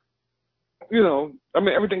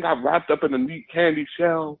everything got wrapped up in a neat candy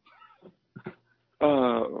shell.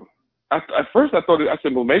 At first I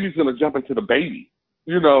said, well, maybe he's gonna jump into the baby.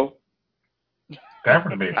 That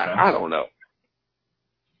would have made sense. I don't know.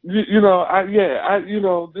 This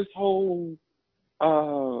whole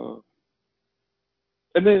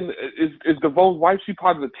and then is DeVoe's wife? She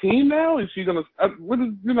part of the team now? Is she gonna? What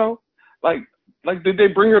is like? Did they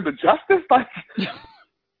bring her to justice? Like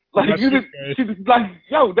you did? She just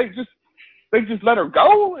they just let her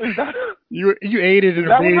go? Is that you aided and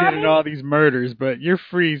abetted in all these murders, but you're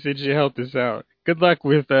free since you helped us out. Good luck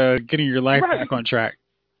with getting your life back on track.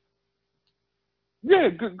 Yeah,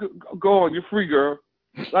 go on. You're free, girl.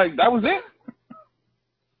 Like that was it.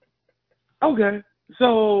 Okay,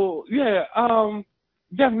 so yeah,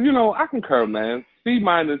 Jeff, I concur, man. C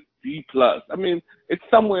minus, D plus. I mean, it's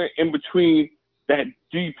somewhere in between that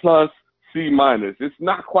D plus, C minus. It's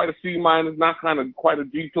not quite a C minus, not kind of quite a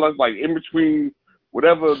D plus, like in between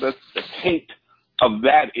whatever the taint of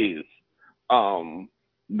that is.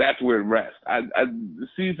 That's where it rests. The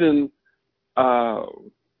season,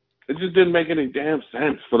 it just didn't make any damn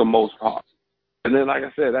sense for the most part. And then, like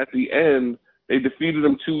I said, at the end, they defeated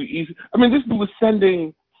him too easy. I mean, this dude was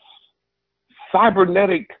sending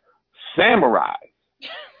cybernetic samurais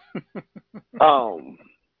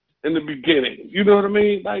in the beginning. You know what I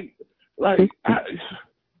mean?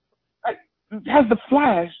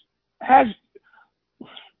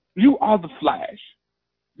 You are the Flash.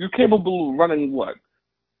 You're capable of running what?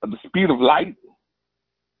 At the speed of light?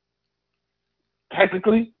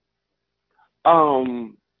 Technically?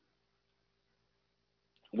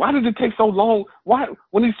 Why did it take so long? Why,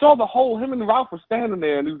 when he saw the hole, him and Ralph were standing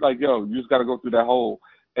there, and he was like, yo, you just got to go through that hole,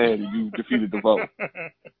 and you defeated the vote.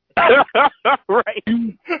 Right.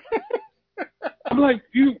 I'm like,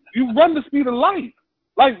 you run the speed of light.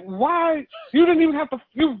 Like, why? You didn't even have to,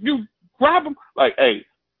 you grab him. Like, hey,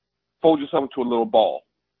 fold yourself into a little ball.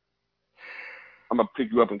 I'm going to pick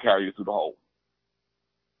you up and carry you through the hole.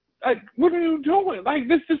 Like, what are you doing? Like,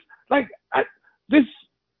 this is, like,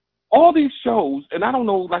 all these shows, and I don't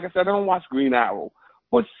know, like I said, I don't watch Green Arrow,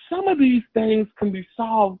 but some of these things can be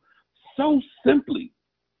solved so simply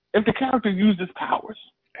if the character used his powers.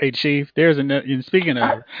 Hey, Chief, there's and speaking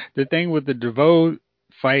of the thing with the DeVoe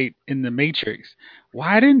fight in the Matrix,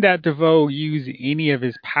 why didn't that DeVoe use any of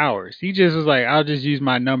his powers? He just was like, I'll just use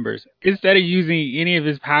my numbers. Instead of using any of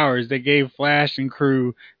his powers that gave Flash and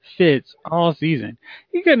crew fits all season.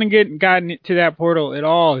 He couldn't have gotten to that portal at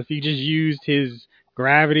all if he just used his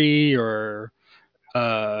gravity or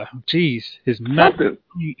his nothing.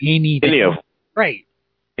 Anything. Right.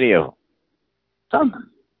 Something.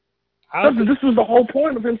 This was the whole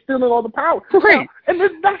point of him stealing all the power. Right. And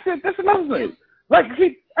that's it. That's another thing. Like,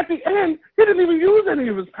 at the end, he didn't even use any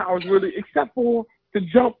of his powers, really, except for to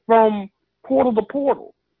jump from portal to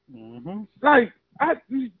portal. Mm-hmm. Like,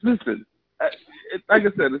 listen, like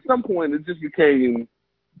I said, at some point, it just became,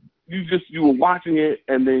 you were watching it,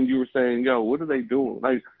 and then you were saying, yo, what are they doing?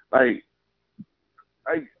 Like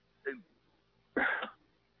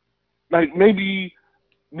maybe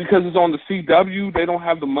because it's on the CW, they don't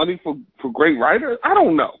have the money for great writers. I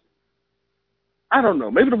don't know.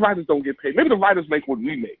 Maybe the writers don't get paid. Maybe the writers make what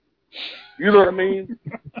we make. You know what I mean?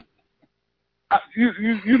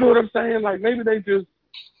 You know what I'm saying? Like, maybe they just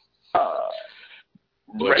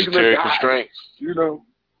regular guys. Constraints. You know?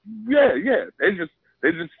 Yeah. They just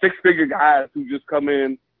 6-figure guys who just come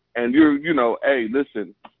in and hey,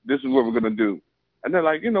 listen, this is what we're gonna do. And they're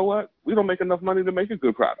like, you know what? We don't make enough money to make a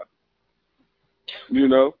good product. You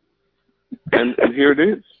know? And here it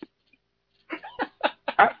is.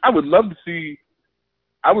 I would love to see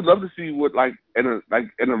what an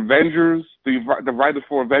Avengers, the writers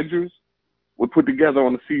for Avengers would put together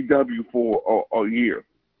on the CW for a year.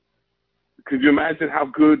 Could you imagine how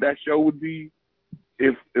good that show would be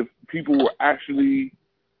if people were actually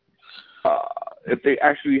if they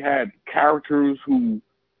actually had characters who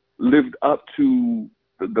lived up to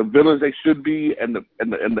the villains they should be, and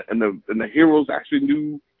the heroes actually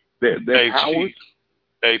knew their powers.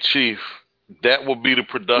 Chief, that will be the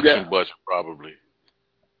production budget probably.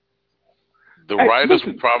 The writers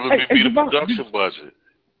would probably be the production budget.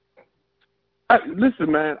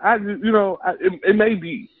 Listen, man, it may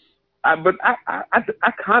be, but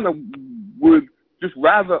I kind of would just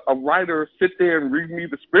rather a writer sit there and read me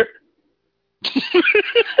the script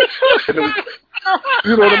And it was,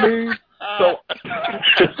 you know what I mean? So,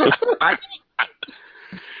 I,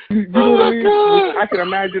 you know what I mean? Which I can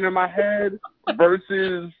imagine in my head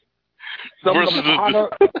versus some of Versus the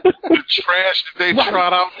product. the trash that they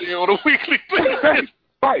trot out there on a weekly basis.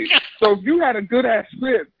 Right. So if you had a good ass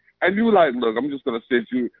script and you were like, look, I'm just gonna sit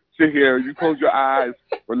here, you close your eyes,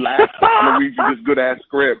 relax, I'm gonna read you this good ass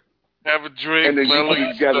script. Have a drink, And then you put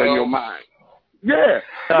it together in your mind. Yeah.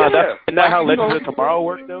 Isn't that how Legends of Tomorrow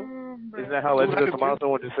worked, though? Isn't that how Legends of Tomorrow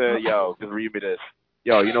someone just said, yo, just read me this.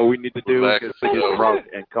 Yo, you know what we need to do? Just get drunk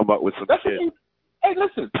and come up with some shit. Hey,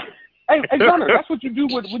 listen. Hey, Gunner, that's what you do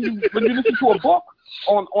when you listen to a book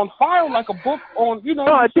on file, like a book on, you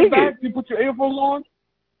sit back, you put your earphones on,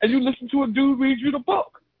 and you listen to a dude read you the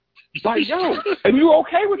book. Like, yo, and you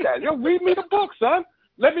okay with that? Yo, read me the book, son.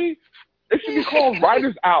 It should be called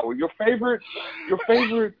Writer's Hour, your favorite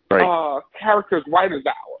character's Writer's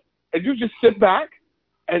Hour. And you just sit back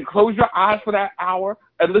and close your eyes for that hour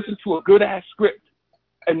and listen to a good-ass script.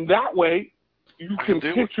 And that way, you can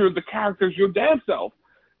picture the characters your damn self.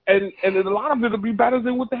 And a lot of it will be better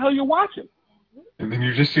than what the hell you're watching. And then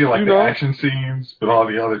you just see, like, the action scenes with all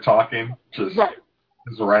the other talking. Just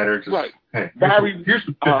as a writer, just, hey, here's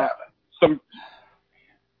what could happen.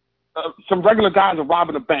 Some regular guys are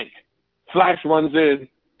robbing a bank. Flash runs in,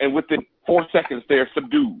 and within 4 seconds, they're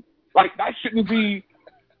subdued. Like, that shouldn't be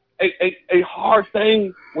a hard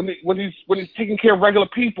thing when he's taking care of regular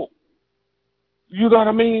people. You know what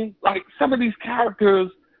I mean? Like, some of these characters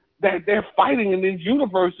that they're fighting in these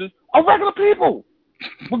universes are regular people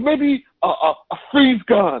with maybe a freeze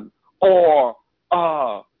gun or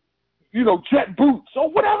jet boots or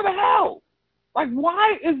whatever the hell. Like,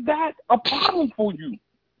 why is that a problem for you?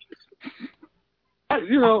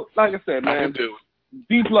 Like I said, man,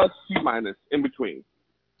 D+, C- in between.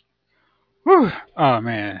 Whew. Oh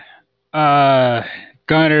man,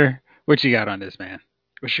 Gunner, what you got on this, man?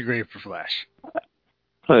 What's your grade for Flash?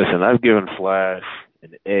 Listen, I've given Flash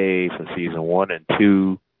an A for season 1 and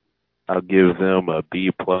 2. I'll give them a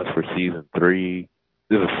B+ for season 3.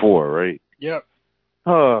 This is 4, right? Yep.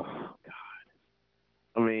 Oh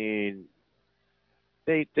God. I mean,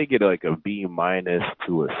 they get like a B-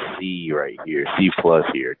 to a C right here, C+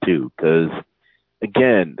 here too, because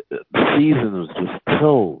again, the season was just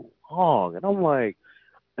so long, and I'm like,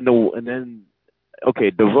 and then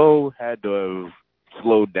okay, DeVoe had to have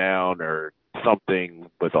slowed down or something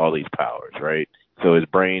with all these powers, right? So his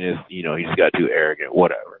brain is, he's got too arrogant,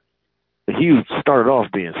 whatever. But he started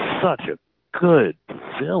off being such a good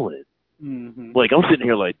villain. Mm-hmm. Like, I'm sitting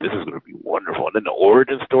here like, this is going to be wonderful. And then the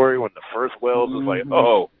origin story when the first Wells was like,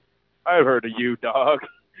 oh, I've heard of you, dog.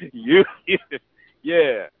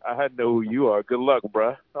 Yeah, I know who you are. Good luck,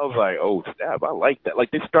 bruh. I was like, oh, snap, I like that.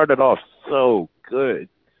 Like, they started off so good.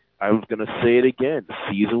 I was going to say it again. The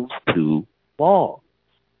season's too long.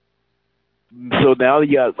 So now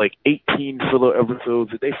you got like 18 filler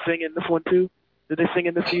episodes. Did they sing in this one too? Did they sing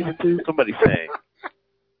in this season too? Somebody sang.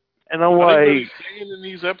 And I'm Are they like, really singing in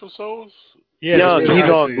these episodes? Yeah,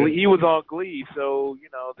 he was on Glee, so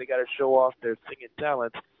they got to show off their singing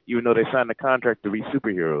talents, even though they signed a contract to be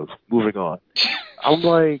superheroes. Moving on, I'm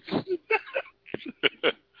like,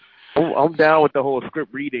 I'm down with the whole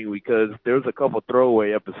script reading because there's a couple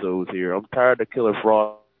throwaway episodes here. I'm tired of Killer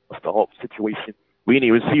Frost, the whole situation. We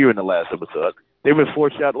didn't even see her in the last episode. They've been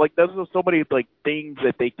foreshadowed. Like, there's so many like things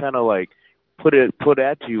that they kind of like put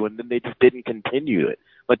at you, and then they just didn't continue it.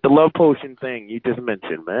 Like the love potion thing you just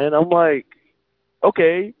mentioned, man. I'm like,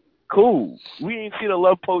 okay, cool. We ain't seen a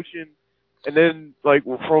love potion, and then like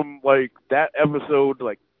from like that episode,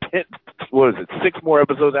 like 10, 6 more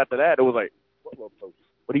episodes after that, it was like, what love potion?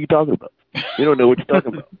 What are you talking about? You don't know what you're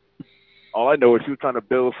talking about. All I know is she was trying to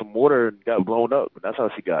build some water and got blown up, and that's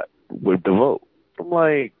how she got with DeVoe. I'm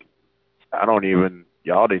like,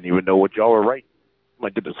 y'all didn't even know what y'all were writing. I'm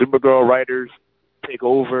like, did the Supergirl writers take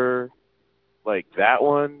over like that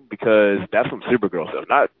one? Because that's some Supergirl stuff.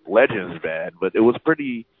 Not Legends bad, but it was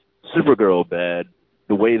pretty Supergirl bad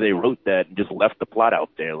the way they wrote that and just left the plot out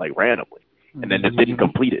there like randomly, and then just didn't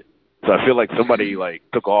complete it. So I feel like somebody like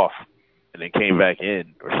took off and then came back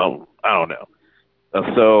in or something. I don't know.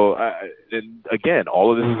 And again,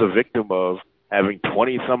 all of this is a victim of having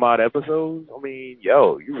 20 some odd episodes. I mean,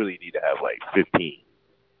 you really need to have like 15.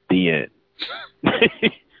 The end.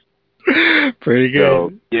 Pretty good.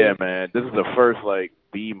 So, yeah, man, this is the first like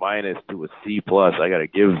B- to a C+. I gotta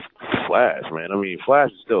give Flash, man. I mean, Flash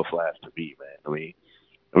is still Flash to me, man.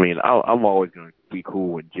 I mean, I'm always gonna be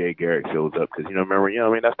cool when Jay Garrick shows up because remember,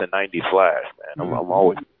 that's the '90s Flash, man. I'm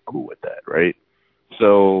always cool with that, right?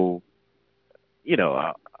 So,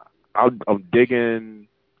 I'm digging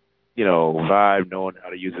vibe, knowing how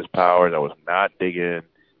to use his powers. I was not digging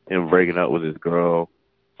him breaking up with his girl.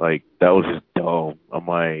 Like that was just dumb. I'm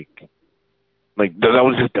like that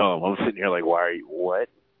was just dumb. I'm sitting here like, why are you? What?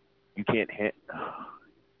 You can't hit?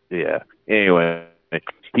 Yeah. Anyway,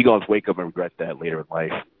 he gonna wake up and regret that later in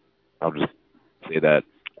life. I'll just say that.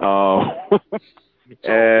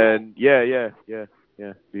 And yeah.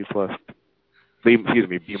 B plus. Excuse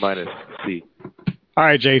me, B minus C. All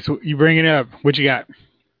right, Jace, you bring it up. What you got?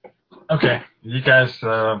 Okay, you guys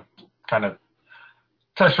kind of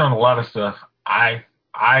touched on a lot of stuff. I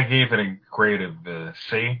gave it a grade of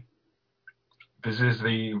C. This is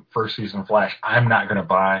the first season of Flash. I'm not going to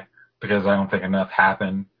buy because I don't think enough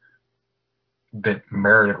happened that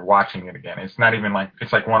merited watching it again. It's not even like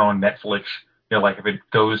it's like one on Netflix. Like if it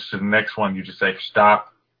goes to the next one, you just say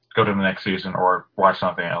stop, go to the next season, or watch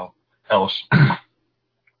something else.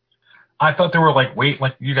 I thought there were like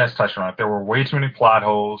you guys touched on it. There were way too many plot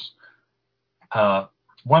holes.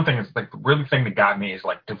 One thing is like the really thing that got me is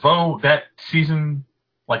like DeVoe, that season,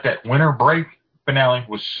 like that winter break finale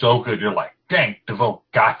was so good. You're like, dang, DeVoe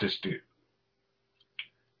got this dude.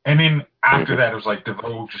 And then after that, it was like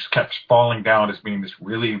DeVoe just kept falling down as being this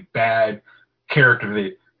really bad character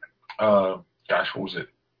that, what was it?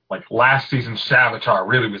 Like last season, Savitar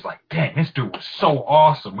really was like, dang, this dude was so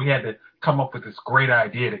awesome. We had to come up with this great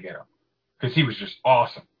idea to get him because he was just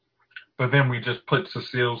awesome. But then we just put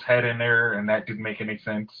Cecile's head in there, and that didn't make any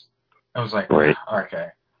sense. I was like, right. Okay.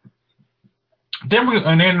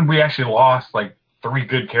 Then we actually lost like 3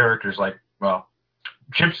 good characters, like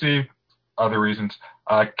Gypsy, other reasons,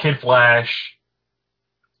 Kid Flash,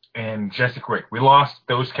 and Jesse Quick. We lost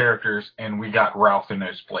those characters, and we got Ralph in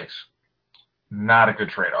his place. Not a good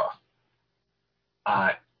trade-off.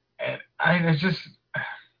 And I just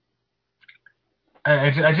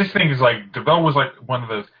think it's like DeVoe was like one of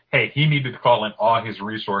those. Hey, he needed to call in all his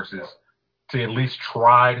resources to at least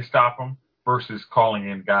try to stop him versus calling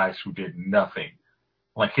in guys who did nothing.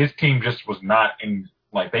 Like his team just was not in.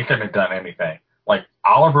 Like they couldn't have done anything. Like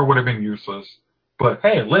Oliver would have been useless. But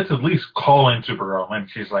hey, let's at least call in Supergirl. And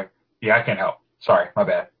she's like, yeah, I can't help. Sorry, my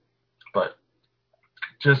bad. But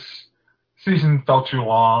just season felt too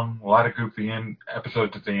long. A lot of goofy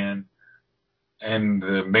episodes at the end. And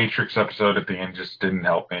the Matrix episode at the end just didn't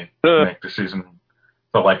help me make the season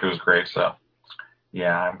feel like it was great. So,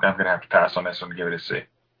 yeah, I'm going to have to pass on this one and give it a C.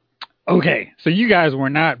 Okay, so you guys were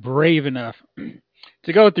not brave enough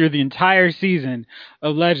to go through the entire season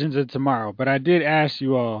of Legends of Tomorrow, but I did ask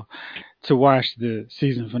you all to watch the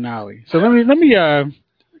season finale. So let me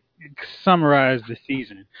summarize the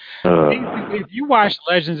season. Basically, if you watch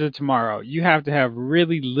Legends of Tomorrow, you have to have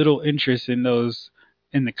really little interest in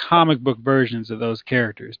the comic book versions of those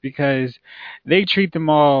characters because they treat them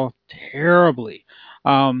all terribly.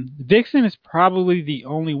 Vixen is probably the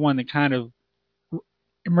only one that kind of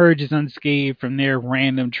emerges unscathed from their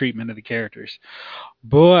random treatment of the characters.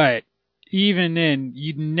 But even then,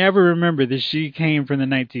 you'd never remember that she came from the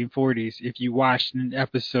 1940s if you watched an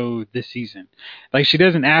episode this season. Like, she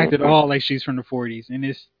doesn't act at all like she's from the 40s,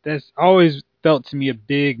 and that's always felt to me a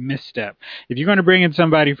big misstep. If you're going to bring in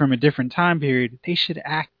somebody from a different time period, they should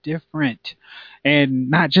act different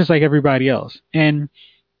and not just like everybody else. And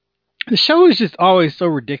the show is just always so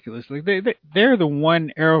ridiculous. Like they're the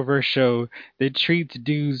one Arrowverse show that treats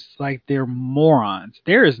dudes like they're morons.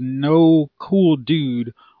 There is no cool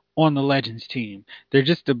dude on the Legends team. They're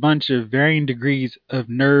just a bunch of varying degrees of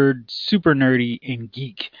nerd, super nerdy, and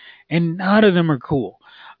geek, and none of them are cool.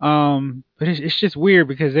 But it's just weird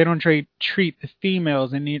because they don't treat the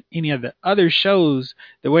females in any of the other shows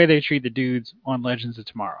the way they treat the dudes on Legends of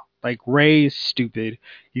Tomorrow. Like Ray is stupid.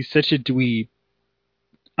 He's such a dweeb.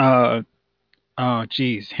 Oh,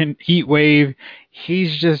 geez. Heat Wave,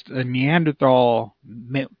 he's just a Neanderthal.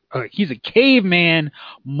 He's a caveman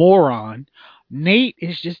moron. Nate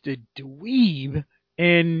is just a dweeb.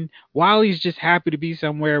 And Wiley's just happy to be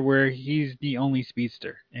somewhere where he's the only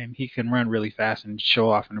speedster and he can run really fast and show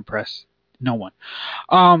off and impress no one.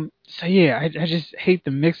 So yeah, I just hate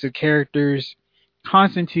the mix of characters.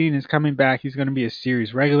 Constantine is coming back. He's going to be a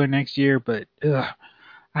series regular next year, but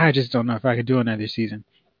I just don't know if I could do another season.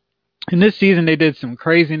 In this season, they did some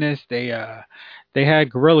craziness. They had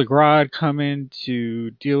Gorilla Grodd come in to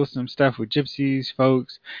deal with some stuff with Gypsies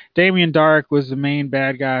folks. Damien Dark was the main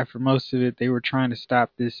bad guy for most of it. They were trying to stop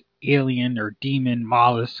this alien or demon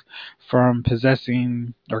mollusk from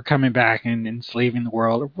possessing or coming back and enslaving the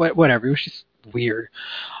world or whatever. It was just weird.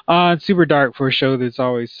 Super dark for a show that's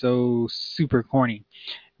always so super corny.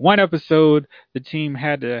 One episode, the team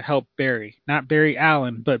had to help Barry, not Barry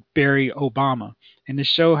Allen, but Barry Obama, and to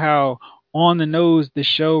show how on the nose the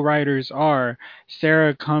show writers are.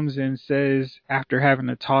 Sarah comes and says, after having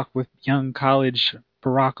a talk with young college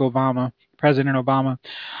Barack Obama, President Obama,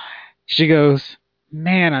 she goes,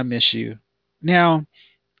 "Man, I miss you." Now,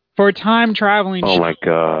 for a time traveling Oh show, my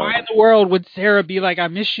god. why in the world would Sarah be like, "I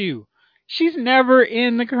miss you"? She's never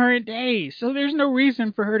in the current day, so there's no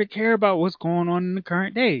reason for her to care about what's going on in the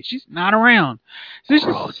current day. She's not around. So it's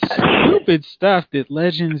just stupid stuff that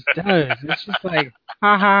Legends does. It's just like,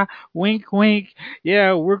 haha, wink, wink.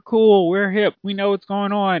 Yeah, we're cool, we're hip, we know what's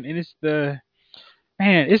going on, and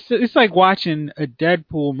it's like watching a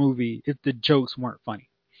Deadpool movie if the jokes weren't funny.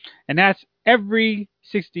 And that's every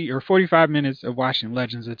 60 or 45 minutes of watching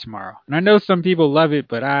Legends of Tomorrow. And I know some people love it,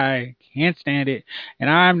 but I can't stand it. And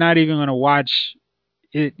I'm not even going to watch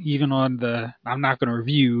it, even on I'm not going to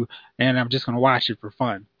review, and I'm just going to watch it for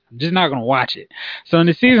fun. I'm just not going to watch it. So in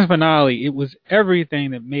the season finale, it was everything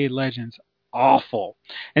that made Legends awful.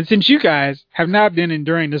 And since you guys have not been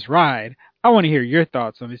enduring this ride, I want to hear your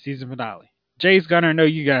thoughts on the season finale. Jay's gonna know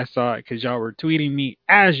you guys saw it because y'all were tweeting me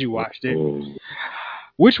as you watched it.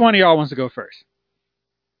 Which one of y'all wants to go first?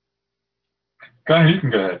 Gunner, you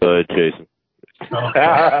can go ahead. Jason. Okay.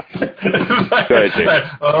 Go ahead, Jason.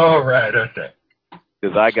 Oh, right, okay.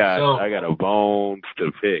 Because I got a bone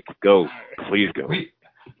to pick. Go, please go.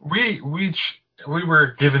 We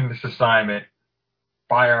were given this assignment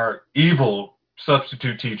by our evil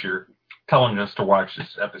substitute teacher telling us to watch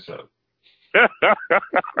this episode.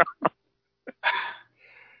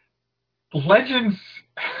 Legends,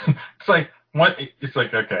 it's like what? It's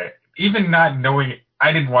like, okay, even not knowing,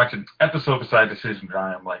 I didn't watch an episode beside the season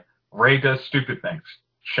finale. I'm like, Ray does stupid things.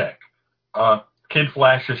 Check. Kid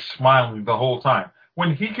Flash is smiling the whole time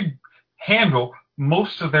when he could handle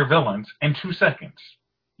most of their villains in 2 seconds.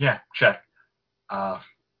 Yeah, check.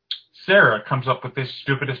 Sarah comes up with this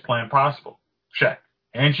stupidest plan possible. Check.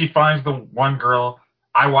 And she finds the one girl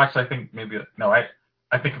I watched. I think maybe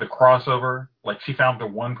I think the crossover. Like she found the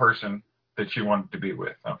one person that she wanted to be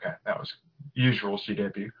with. Okay, that was usual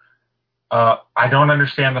CW. I don't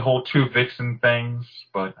understand the whole 2 Vixen things,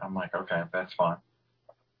 but I'm like, okay, that's fine.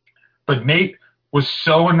 But Nate was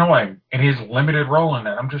so annoying in his limited role in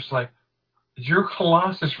it. I'm just like, your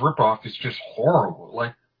Colossus ripoff is just horrible.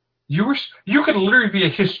 Like, you could literally be a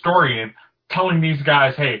historian telling these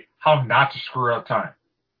guys, hey, how not to screw up time.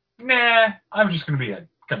 Nah, I'm just going to be a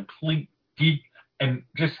complete geek and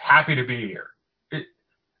just happy to be here.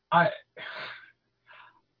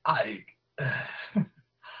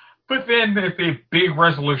 But then the big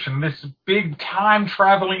resolution, this big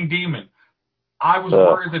time-traveling demon, I was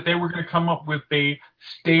worried that they were going to come up with a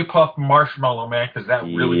Stay Puft Marshmallow Man, because that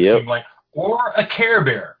really seemed like, or a Care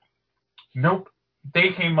Bear. Nope.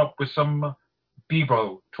 They came up with some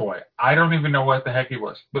Bebo toy. I don't even know what the heck he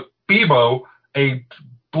was. But Bebo, a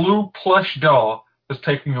blue plush doll, was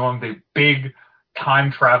taking on the big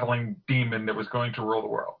time-traveling demon that was going to rule the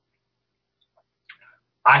world.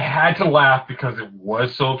 I had to laugh because it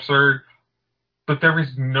was so absurd, but there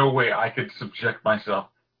is no way I could subject myself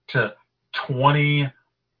to 20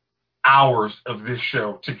 hours of this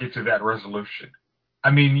show to get to that resolution.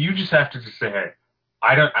 I mean, you just have to just say, hey,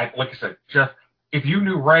 like I said, Jeff, if you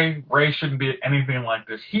knew Ray shouldn't be anything like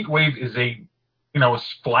this. Heatwave is a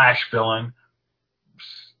splash villain.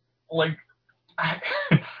 Like,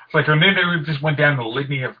 it's like, and then they just went down the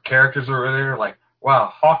litany of characters over there, like,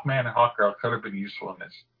 wow, Hawkman and Hawkgirl could have been useful in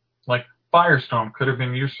this. Like, Firestorm could have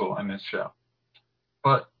been useful in this show.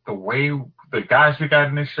 But the way the guys we got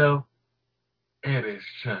in this show, it is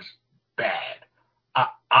just bad.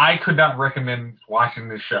 I could not recommend watching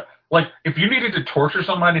this show. Like, if you needed to torture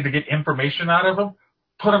somebody to get information out of them,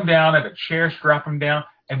 put them down at a chair, strap them down,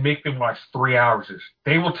 and make them watch 3 hours.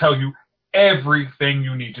 They will tell you everything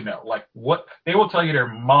you need to know. Like, what they will tell you their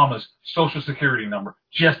mama's social security number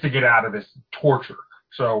just to get out of this torture.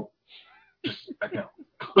 So, just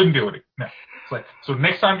couldn't do it. No. It's like, so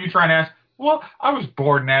next time you try and ask, well, I was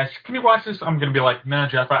bored and asked, can you watch this? I'm gonna be like, no,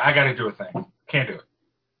 Jeff, I got to do a thing. Can't do it.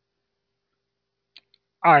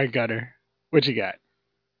 All right, Gunner, what you got?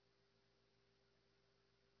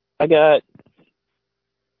 I got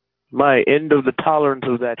my end of the tolerance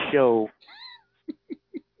of that show.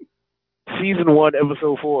 Season 1,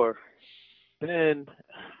 episode 4. Then,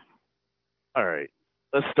 all right,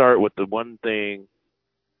 let's start with the one thing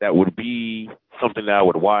that would be something that I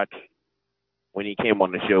would watch when he came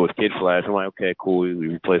on the show with Kid Flash. I'm like, okay, cool, we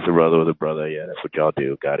replace the brother with a brother. Yeah, that's what y'all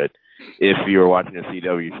do. Got it. If you're watching a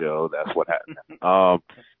CW show, that's what happened.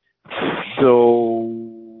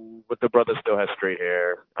 But the brother still has straight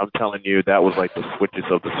hair. I'm telling you, that was like the switches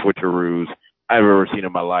of the switcheroos I've ever seen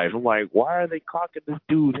in my life. I'm like, why are they cocking this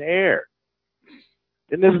dude's hair?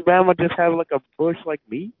 Didn't this Bama just have like a bush like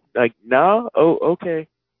me? Like, no? Oh, okay.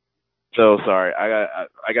 So sorry,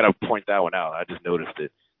 I gotta point that one out. I just noticed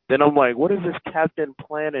it. Then I'm like, what is this Captain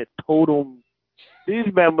Planet totem? These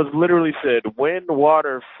Bamas literally said wind,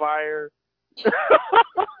 water, fire,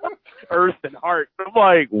 earth, and heart. I'm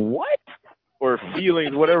like, what? Or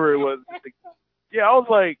feelings, whatever it was. Yeah, I was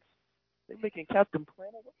like, they making Captain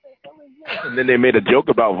Planet? What the hell is this? And then they made a joke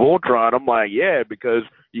about Voltron. I'm like, yeah, because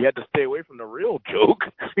you had to stay away from the real joke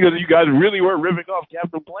because you guys really were ripping off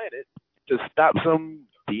Captain Planet to stop some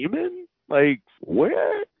demon? Like,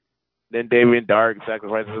 where? Then Damien Dark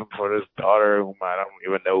sacrifices him for his daughter, whom I don't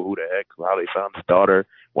even know who the heck, how they found his daughter.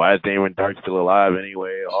 Why is Damien Dark still alive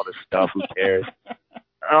anyway? All this stuff, who cares?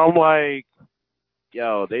 I'm like,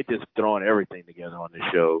 yo, they just throwing everything together on this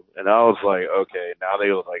show. And I was like, okay, now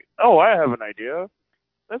they was like, oh, I have an idea.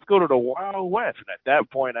 Let's go to the Wild West. And at that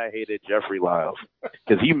point, I hated Jeffrey Lyles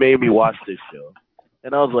because he made me watch this show.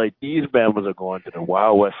 And I was like, these Bambas are going to the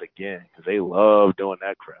Wild West again because they love doing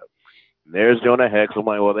that crap. And there's Jonah Hex. I'm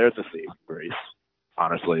like, well, there's a saving grace.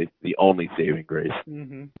 Honestly, the only saving grace.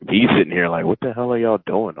 Mm-hmm. He's sitting here like, what the hell are y'all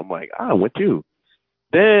doing? I'm like, I'm with you.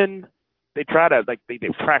 Then they try to, like, they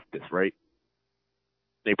practice, right?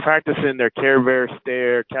 They practice in their Care Bear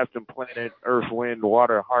stare, Captain Planet, Earth, Wind,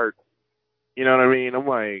 Water, Heart. You know what I mean? I'm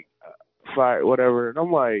like, fire, whatever. And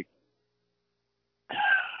I'm like,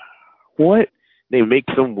 what? They make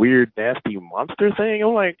some weird, nasty monster thing?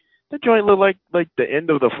 I'm like, the joint looked like the end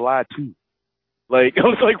of The Fly 2. Like, I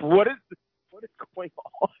was like, what is going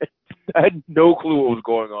on? I had no clue what was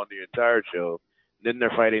going on the entire show. Then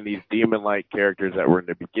they're fighting these demon-like characters that were in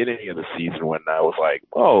the beginning of the season when I was like,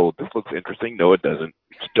 oh, this looks interesting. No, it doesn't.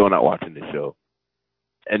 Still not watching the show.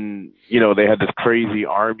 And, you know, they had this crazy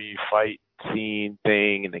army fight scene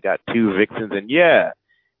thing, and they got 2 vixens. And, yeah,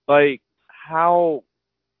 like, how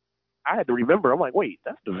I had to remember. I'm like, wait,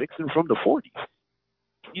 that's the vixen from the 40s.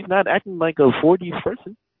 He's not acting like a 40s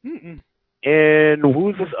person. Mm-mm. And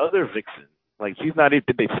who's this other vixen? Like, she's not even,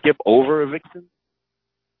 did they skip over a vixen?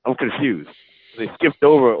 I'm confused. They skipped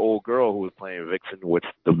over an old girl who was playing Vixen, which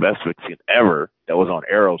the best Vixen ever that was on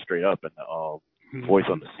Arrow straight up and the voice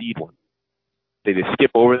on the Seed one. They just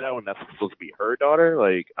skip over that one. That's supposed to be her daughter.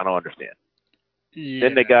 Like, I don't understand. Yeah.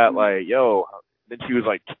 Then they got like, then she was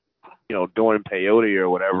like, you know, doing peyote or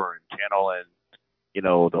whatever and channeling, you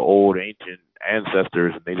know, the old ancient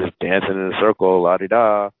ancestors, and they just dancing in a circle, la di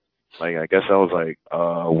da. Like, I guess I was like,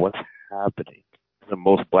 what's happening? The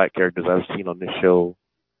most black characters I've seen on this show.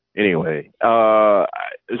 Anyway, the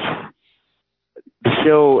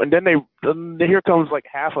show, and then here comes like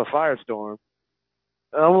half a firestorm.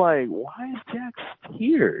 And I'm like, why is Jax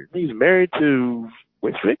here? He's married to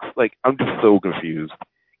Witch Fix? Like, I'm just so confused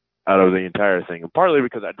out of the entire thing. And partly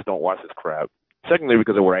because I just don't watch this crap. Secondly,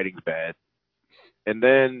 because the writing's bad. And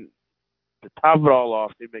then to top it all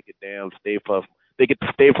off, they make a damn Stay Puft. They get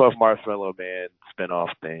the Stay Puft Marshmallow Man spinoff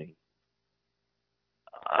thing.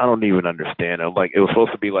 I don't even understand. I'm like, it was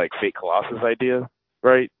supposed to be like Fake Colossus idea,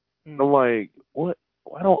 right? And I'm like, what?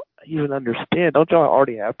 I don't even understand. Don't y'all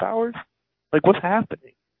already have powers? Like, what's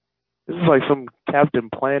happening? This is like some Captain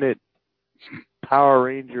Planet Power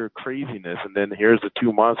Ranger craziness, and then here's the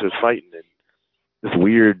 2 monsters fighting, and this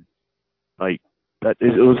weird, like, that.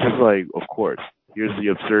 It was just like, of course, here's the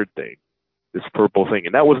absurd thing, this purple thing,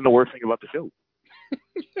 and that wasn't the worst thing about the show.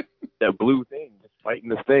 That blue thing, just fighting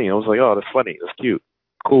this thing. I was like, oh, that's funny, that's cute.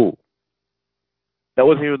 Cool. That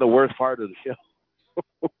wasn't even the worst part of the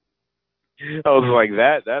show. I was like,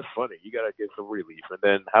 that's funny. You gotta get some relief. And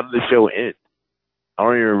then how did the show end? I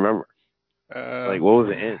don't even remember. Like, what was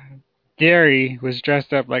the end? Gary was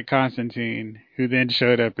dressed up like Constantine, who then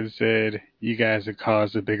showed up and said, you guys have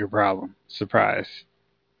caused a bigger problem. Surprise.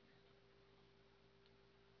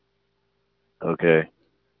 Okay.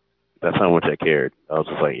 That's how much I cared. I was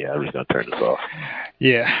just like, yeah, I'm just gonna turn this off.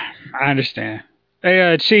 Yeah, I understand.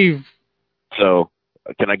 Hey, Chief. So,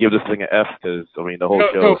 can I give this thing an F? Because, I mean, the whole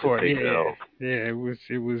show... Go for it, yeah. It was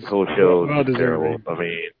the whole show is terrible. I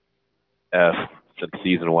mean, F, since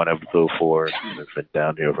season 1, episode 4, and it's been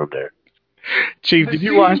downhill from there. Chief, did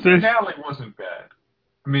you watch this? The finale wasn't bad.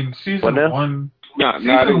 I mean, season 1... No, I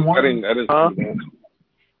didn't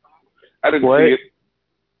see it.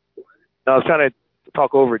 No, I was trying to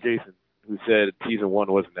talk over Jason, who said season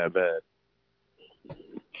 1 wasn't that bad.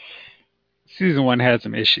 Season 1 had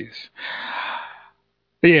some issues.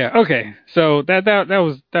 But yeah, okay. So that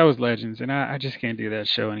was Legends, and I just can't do that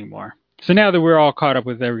show anymore. So now that we're all caught up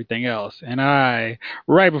with everything else, and I,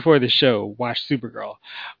 right before the show, watched Supergirl,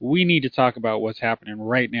 we need to talk about what's happening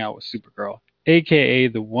right now with Supergirl, aka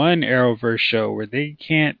the one Arrowverse show where they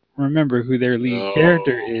can't remember who their lead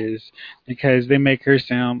character is because they make her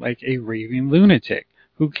sound like a raving lunatic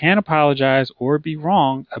who can't apologize or be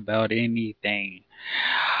wrong about anything.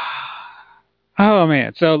 Oh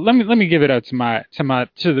man, so let me give it up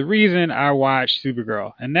to the reason I watch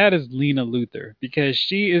Supergirl, and that is Lena Luthor because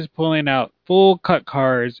she is pulling out full cut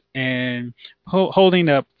cards and holding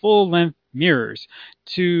up full length mirrors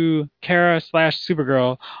to Kara slash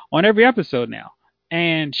Supergirl on every episode now,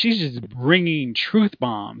 and she's just bringing truth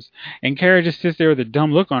bombs, and Kara just sits there with a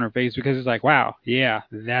dumb look on her face because it's like, wow, yeah,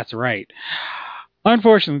 that's right.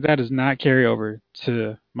 Unfortunately, that does not carry over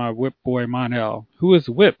to my whip boy Monel, who is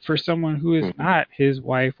whipped for someone who is not his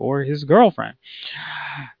wife or his girlfriend.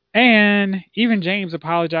 And even James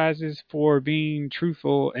apologizes for being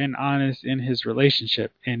truthful and honest in his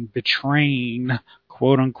relationship and betraying,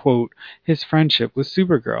 quote unquote, his friendship with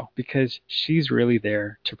Supergirl because she's really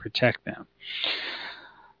there to protect them.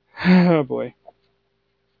 Oh boy.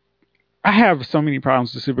 I have so many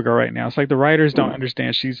problems with Supergirl right now. It's like the writers don't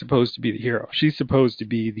understand she's supposed to be the hero. She's supposed to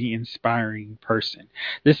be the inspiring person.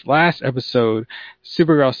 This last episode,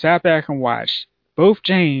 Supergirl sat back and watched both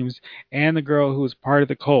James and the girl who was part of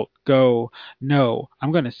the cult go, no,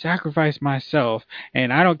 I'm going to sacrifice myself,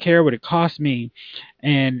 and I don't care what it costs me.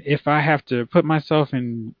 And if I have to put myself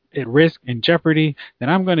at risk and jeopardy, then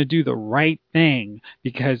I'm going to do the right thing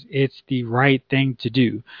because it's the right thing to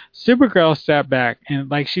do. Supergirl sat back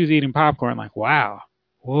and like she was eating popcorn, like, wow,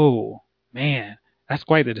 whoa, man, that's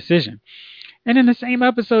quite the decision. And in the same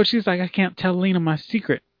episode, she's like, I can't tell Lena my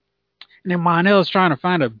secret. And then Monel's trying to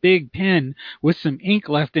find a big pen with some ink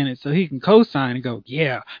left in it so he can co-sign and go,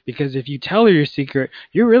 yeah, because if you tell her your secret,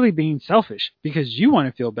 you're really being selfish because you want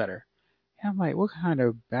to feel better. And I'm like, what kind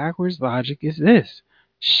of backwards logic is this?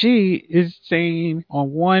 She is saying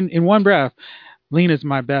in one breath, Lena's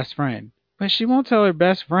my best friend. But she won't tell her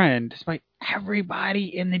best friend, despite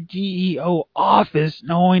everybody in the DEO office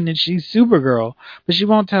knowing that she's Supergirl. But she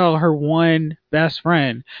won't tell her one best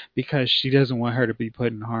friend because she doesn't want her to be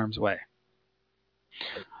put in harm's way.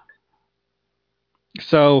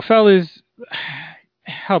 So, fellas,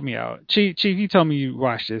 help me out. Chief, you told me you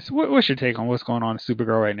watched this. What's your take on what's going on in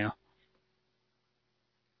Supergirl right now?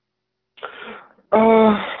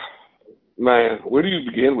 Man, where do you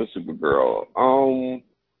begin with Supergirl?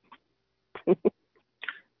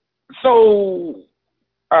 So,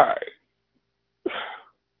 alright.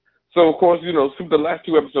 So, of course, you know, the last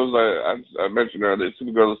two episodes I mentioned earlier,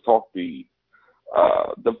 Supergirl has talked the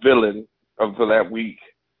villain for that week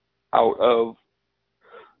out of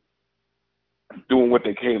doing what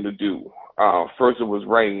they came to do. First, it was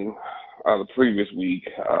Rain. The previous week,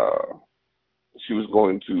 she was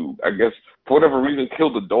going to, I guess, for whatever reason,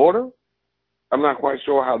 kill the daughter. I'm not quite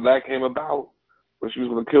sure how that came about, but she was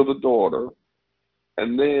going to kill the daughter.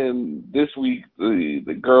 And then this week,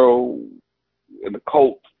 the girl in the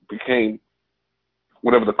cult became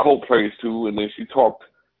whatever the cult plays to, and then she talked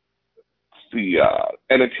the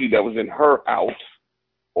entity that was in her out,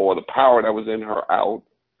 or the power that was in her out.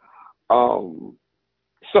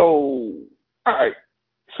 So, all right,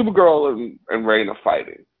 Supergirl and Rain are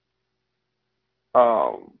fighting.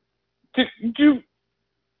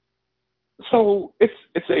 So it's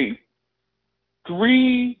a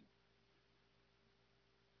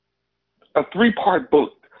three-part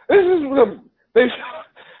book. This is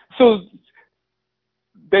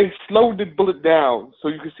they slowed the bullet down so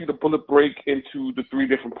you can see the bullet break into the three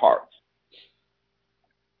different parts.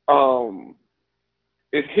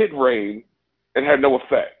 It hit Rain and had no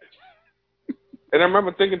effect. And I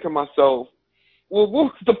remember thinking to myself, well,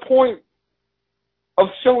 what's the point of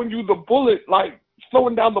showing you the bullet, like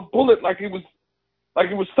slowing down the bullet like it was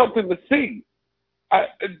something to see? I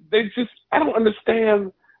don't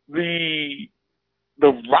understand the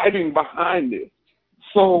writing behind it.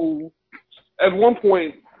 So at one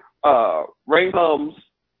point, Rain comes,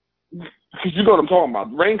 because you know what I'm talking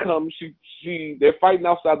about. Rain comes, they're fighting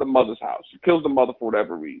outside the mother's house. She kills the mother for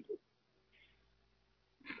whatever reason.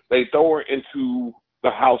 They throw her into the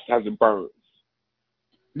house as it burns.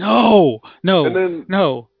 No. And then,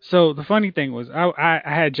 So the funny thing was, I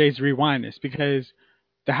had Jace rewind this because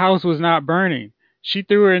the house was not burning. She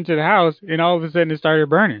threw her into the house, and all of a sudden it started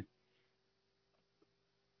burning.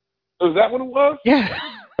 Is that what it was? Yeah.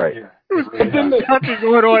 Right. And then nothing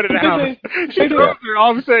going on in the house. She throws her,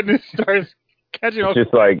 all of a sudden it starts catching on. It's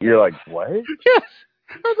just like, you're like, what? Yes.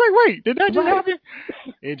 I was like, wait, did that just happen?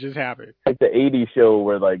 It just happened. Like the 80s show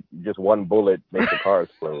where like just one bullet makes the car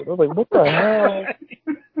explode. I was like, what the hell?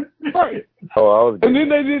 Right. Oh, I was. And then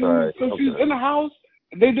they didn't. Sorry. So she's in the house.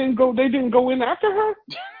 They didn't go in after her.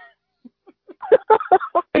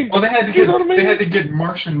 Well, they had to get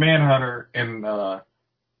Martian Manhunter and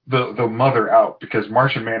the mother out because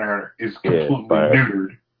Martian Manhunter is completely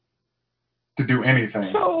neutered to do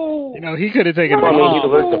anything. So, he could have taken the I mean, he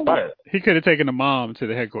mom. deserves to fire. He could have taken the mom to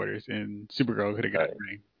the headquarters, and Supergirl could have got the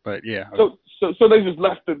ring. But yeah. so they just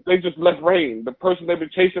left Rain, the person they've been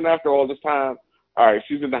chasing after all this time. All right,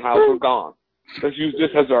 she's in the house. We're gone. Let's use this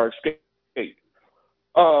as our escape.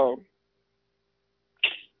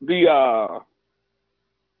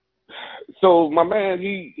 So my man,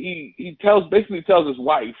 he basically tells his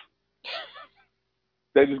wife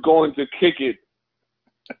that he's going to kick it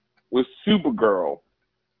with Supergirl,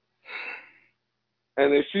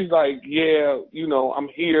 and then she's like, "Yeah, I'm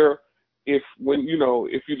here if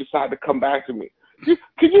you decide to come back to me."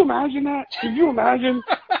 Can you imagine that? Can you imagine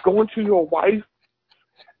going to your wife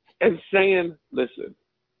and saying, "Listen,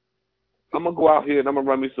 I'm gonna go out here and I'm gonna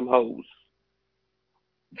run me some hoes,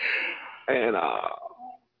 and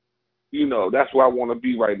that's where I want to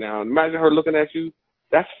be right now." And imagine her looking at you.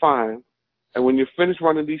 That's fine. And when you're finished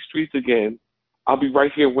running these streets again, I'll be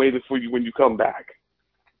right here waiting for you when you come back.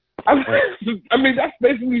 I mean, that's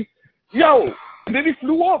basically, and then he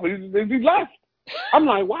flew off. He left. I'm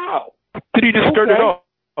like, wow. Did he just skirt it off?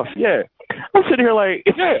 Yeah. I'm sitting here like,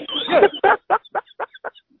 yeah.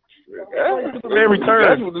 Man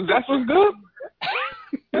returned. That's what's good.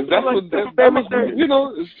 That must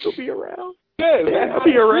be, Still be around. Yeah, I'll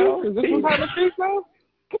be around. Is this what how the streets now?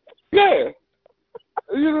 Yeah.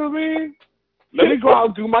 You know what I mean? Let me go out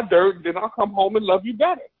and do my dirt, then I'll come home and love you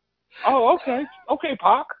better. Oh, okay. Okay,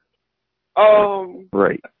 Pac.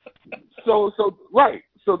 Right. So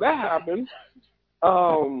that happened.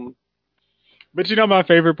 But my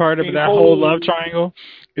favorite part of that whole love triangle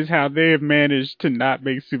is how they have managed to not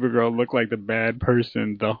make Supergirl look like the bad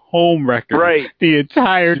person, the home wrecker, the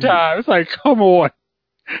entire time. It's like, come on.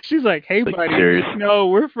 She's like, hey, buddy, no,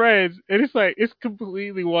 we're friends. And it's like, it's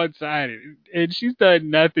completely one-sided. And she's done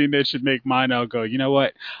nothing that should make Monel go, you know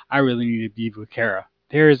what? I really need to be with Kara.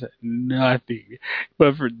 There's nothing.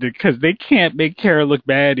 But because they can't make Kara look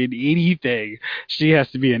bad in anything, she has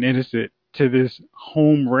to be an innocent to this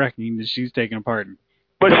home wrecking that she's taking part in.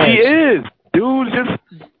 But she is. Dude, just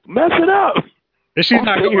mess it up. And she's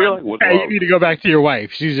not going, like, hey, you need to go back to your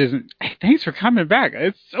wife. She's just, hey, thanks for coming back.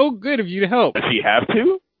 It's so good of you to help. Does she have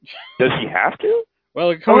to? Well,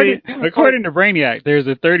 according to Brainiac, there's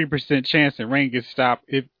a 30% chance that Rain gets stopped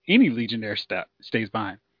if any Legionnaire stays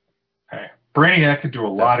behind. Hey, Brainiac could do a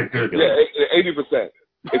lot of good. Yeah, 80%.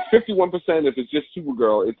 It's 51% if it's just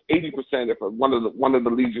Supergirl. It's 80% if one of the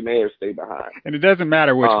Legionnaires stay behind. And it doesn't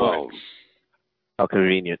matter which one. How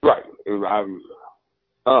convenient. Right.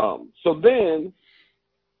 So then,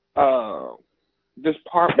 this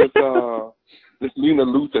part with this Lena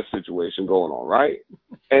Luthor situation going on, right?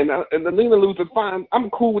 And the Lena Luthor, fine. I'm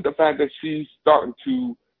cool with the fact that she's starting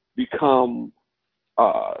to become,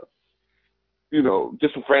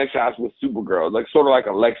 disenfranchised with Supergirl, like sort of like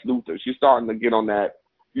a Lex Luthor. She's starting to get on that,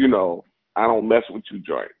 I don't mess with you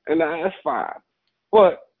joint, and that's fine.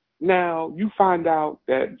 But now you find out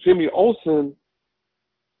that Jimmy Olsen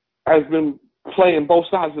has been playing both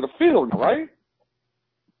sides of the field, right?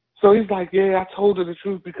 So he's like, yeah, I told her the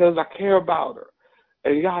truth because I care about her,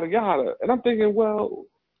 and yada, yada. And I'm thinking, well,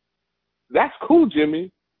 that's cool,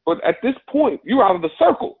 Jimmy, but at this point, you're out of the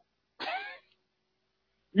circle.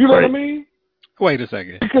 You know what I mean? Wait a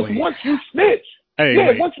second. Because once you snitch,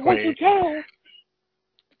 once you tell.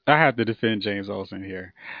 I have to defend James Olsen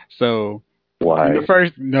here. So, why?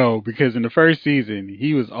 Because in the first season,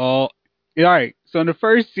 he was all right. So in the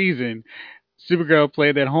first season, Supergirl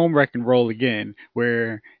played that home wrecking role again,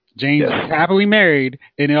 where James is happily married,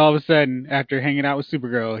 and then all of a sudden, after hanging out with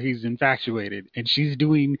Supergirl, he's infatuated, and she's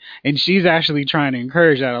actually trying to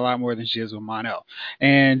encourage that a lot more than she is with Mon-El.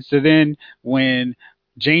 And so then when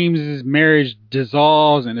James's marriage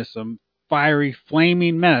dissolves and it's some fiery,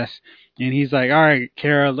 flaming mess, and he's like, all right,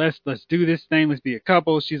 Kara, let's do this thing. Let's be a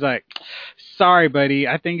couple. She's like, sorry, buddy.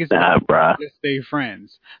 I think it's best to stay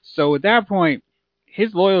friends. So at that point,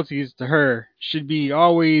 his loyalties to her should be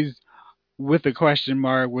always with a question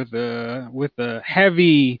mark, with a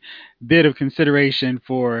heavy bit of consideration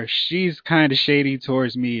for she's kind of shady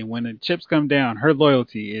towards me. And when the chips come down, her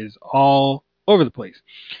loyalty is all over the place.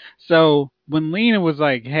 So when Lena was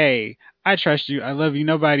like, hey, I trust you. I love you.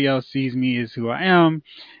 Nobody else sees me as who I am.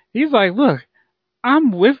 He's like, look,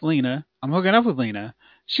 I'm with Lena. I'm hooking up with Lena.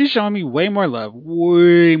 She's showing me way more love,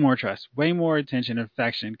 way more trust, way more attention and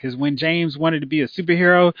affection. Because when James wanted to be a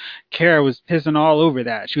superhero, Kara was pissing all over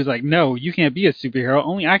that. She was like, no, you can't be a superhero.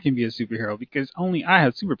 Only I can be a superhero because only I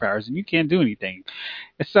have superpowers and you can't do anything.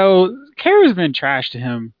 So Kara's been trash to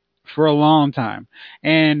him for a long time.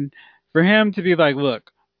 And for him to be like,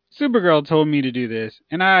 look, Supergirl told me to do this,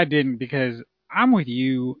 and I didn't because I'm with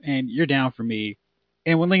you and you're down for me.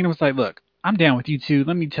 And when Lena was like, look, I'm down with you too.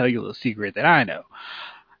 Let me tell you a little secret that I know.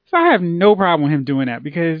 So I have no problem with him doing that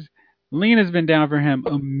because Lena's been down for him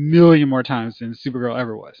a million more times than Supergirl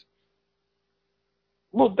ever was.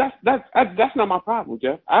 Well, that's not my problem,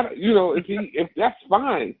 Jeff. If that's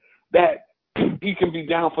fine that he can be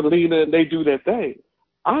down for Lena and they do their thing.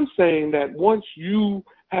 I'm saying that once you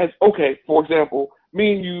for example,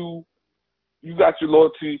 me and you got your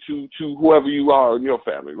loyalty to whoever you are in your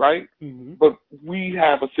family, right? Mm-hmm. But we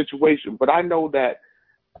have a situation. But I know that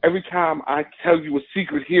every time I tell you a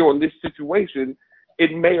secret here on this situation,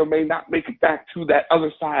 it may or may not make it back to that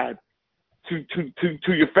other side, to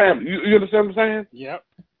your family. You understand what I'm saying? Yep.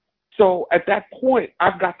 So at that point,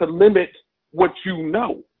 I've got to limit what you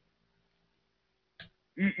know.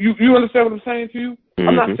 You understand what I'm saying to you? Mm-hmm.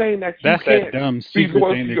 I'm not saying that you That's can't that dumb be secret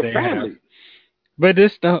loyal thing to that your they family. have. But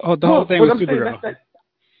this the whole thing with I'm saying Supergirl.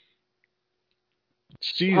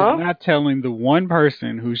 She's Huh? not telling the one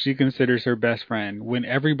person who she considers her best friend when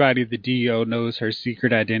everybody at the DO knows her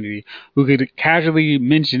secret identity, who could casually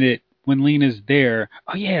mention it when Lena's there.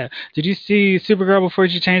 Oh yeah, did you see Supergirl before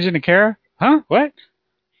she changed into Kara? Huh? What?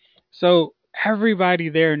 So everybody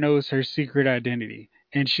there knows her secret identity.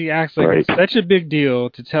 And she acts like Right. it's such a big deal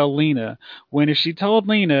to tell Lena when if she told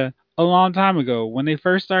Lena a long time ago when they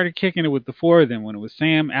first started kicking it with the four of them, when it was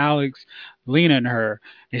Sam, Alex, Lena, and her,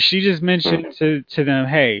 and she just mentioned to them,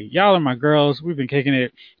 hey, y'all are my girls. We've been kicking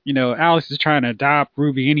it. You know, Alex is trying to adopt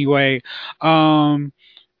Ruby anyway.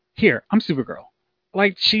 Here, I'm Supergirl.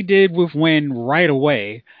 Like she did with Win right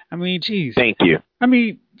away. I mean, geez. Thank you. I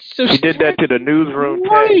mean, so She did that to the newsroom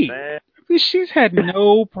right. test, man. She's had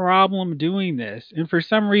no problem doing this. And for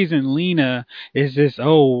some reason, Lena is this,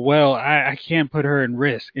 oh, well, I can't put her in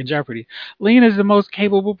risk, in jeopardy. Lena's the most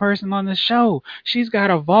capable person on the show. She's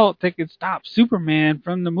got a vault that could stop Superman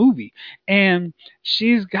from the movie. And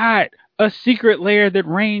she's got a secret lair that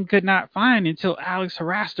Rain could not find until Alex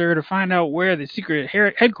harassed her to find out where the secret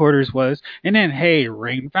headquarters was. And then, hey,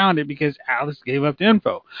 Rain found it because Alex gave up the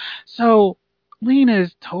info. So Lena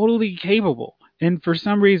is totally capable. And for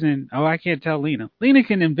some reason, oh, I can't tell Lena. Lena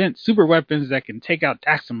can invent super weapons that can take out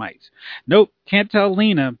Daxamites. Nope, can't tell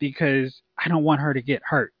Lena because I don't want her to get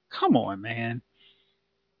hurt. Come on, man.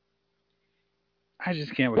 I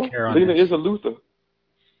just can't with Kara on Lena this. is a Luther.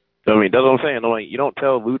 I mean, that's what I'm saying. I'm like, you don't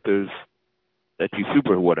tell Luthers that you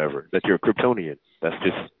super whatever, that you're a Kryptonian. That's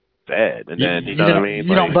just bad. And then, you know what I mean?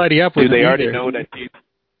 You don't buddy up with do they them already either. know that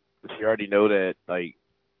she already know that, like,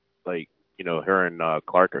 you know, her and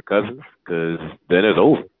Clark are cousins? Because then it's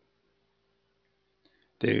over.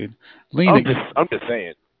 Dude, Lena. I'm just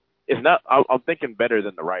saying. It's not. I'm thinking better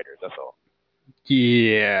than the writers. That's all.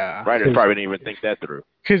 Yeah. Writers probably didn't even think that through.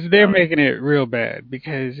 Because they're making it real bad.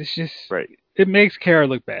 Because it's just. Right. It makes Kara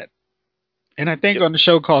look bad. And I think on the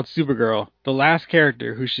show called Supergirl, the last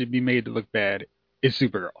character who should be made to look bad is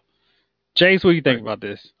Supergirl. Jace, what do you think about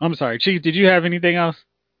this? I'm sorry, Chief, did you have anything else?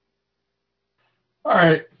 All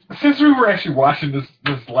right. Since we were actually watching this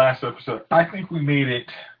last episode, I think we made it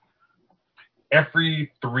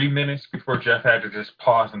every 3 minutes before Jeff had to just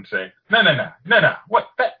pause and say, no. What?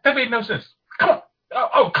 That made no sense. Come on.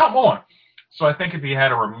 Oh, come on. So I think if he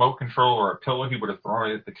had a remote control or a pillow, he would have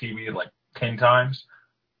thrown it at the TV like 10 times.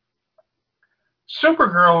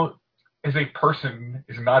 Supergirl is a person,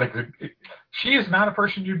 she is not a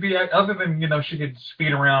person you'd be at, other than, you know, she could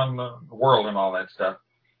speed around the world and all that stuff.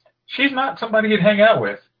 She's not somebody you'd hang out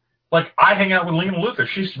with. Like, I'd hang out with Lena Luthor.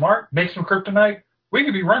 She's smart, makes some kryptonite. We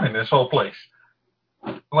could be running this whole place.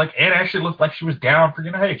 Like, it actually looked like she was down for,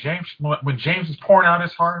 you know, hey, James, when James was pouring out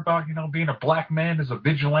his heart about, you know, being a black man as a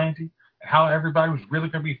vigilante and how everybody was really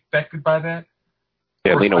going to be affected by that.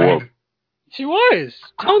 Yeah, Lena woke. She was.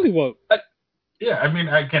 Totally woke. Yeah, I mean,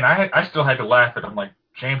 again, I still had to laugh at him. Like,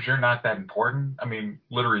 James, you're not that important. I mean,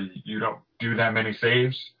 literally, you don't do that many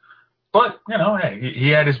saves. But, you know, hey, he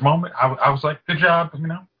had his moment. I was like, good job, you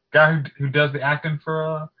know. Guy who does the acting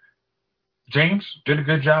for James did a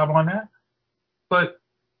good job on that. But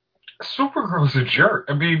Supergirl's a jerk.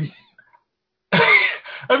 I mean,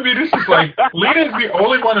 this is like, Lena's the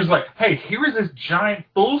only one who's like, hey, here's this giant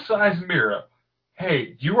full-size mirror.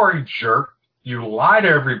 Hey, you are a jerk. You lie to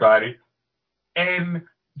everybody. And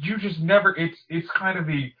you just never, it's kind of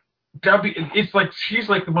it's like, she's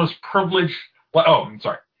like the most privileged, I'm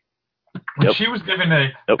sorry. When she was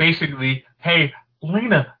given basically, hey,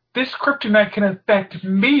 Lena, this kryptonite can affect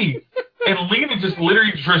me. And Lena just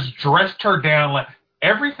literally just dressed her down like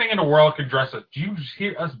everything in the world can dress us. Do you just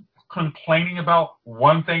hear us complaining about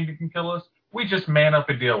one thing that can kill us? We just man up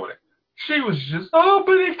and deal with it. She was just, but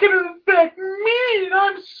it can affect me, and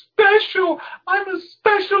I'm special. I'm a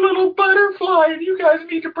special little butterfly, and you guys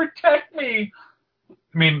need to protect me.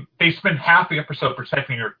 I mean, they spend half the episode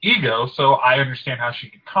protecting her ego, so I understand how she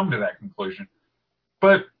could come to that conclusion.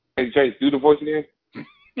 But Hey, Chase, do the voice again.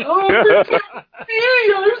 oh, protect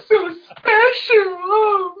me! I'm so special.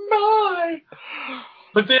 Oh my!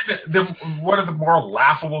 But then one of the more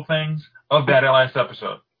laughable things of that last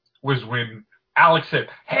episode was when Alex said,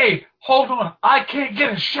 "Hey, hold on, I can't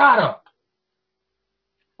get a shot up."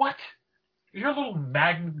 What? Your little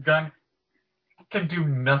magnet gun can do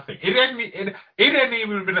nothing. It hadn't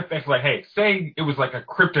even been a thing like, hey, say it was like a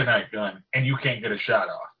kryptonite gun and you can't get a shot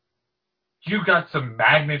off. You got some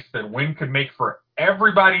magnets that wind could make for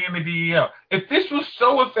everybody in the DEO. If this was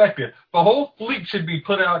so effective, the whole fleet should be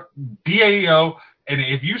put out DEO, and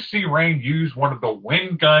if you see Rain use one of the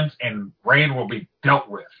wind guns, and Rain will be dealt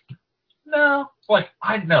with. No, it's like,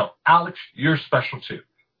 I know, Alex, you're special too.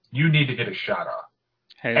 You need to get a shot off.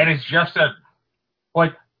 Hey. And as Jeff said,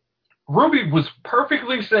 like, Ruby was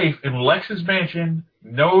perfectly safe in Lex's mansion,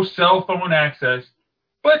 no cell phone access.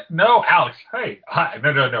 But no, Alex, hey,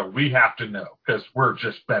 no, we have to know because we're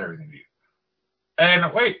just better than you.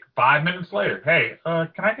 And wait, 5 minutes later, hey,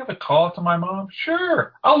 can I give a call to my mom?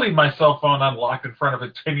 Sure. I'll leave my cell phone unlocked in front of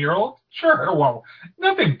a 10-year-old. Sure, it won't.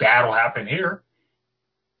 Nothing bad will happen here.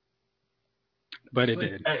 But it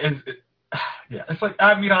did. Yeah, it's like,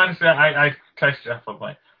 I mean, honestly, I text Jeff, I'm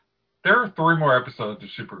like, there are 3 more episodes of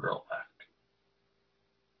Supergirl left.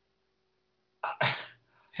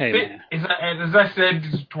 Hey, man. As I said,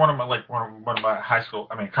 just one of my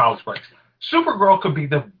college buddies. Supergirl could be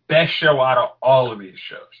the best show out of all of these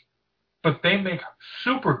shows, but they make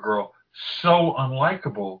Supergirl so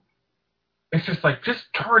unlikable. It's just like, just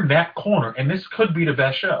turn that corner, and this could be the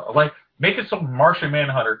best show. Like, make it so Martian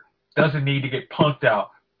Manhunter doesn't need to get punked out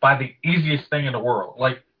by the easiest thing in the world.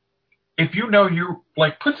 Like, if you know you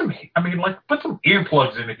like, put some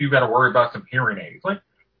earplugs in if you got to worry about some hearing aids. Like,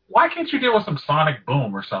 why can't you deal with some sonic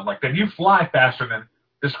boom or something like that? You fly faster than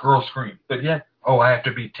this girl screams, but yet, I have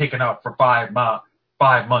to be taken out for 5 months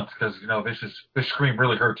because this scream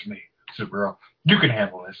really hurts me, Supergirl. You can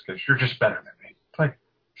handle this because you're just better than me. It's like,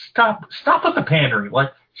 stop with the pandering.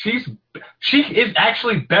 Like, she is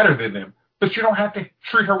actually better than them, but you don't have to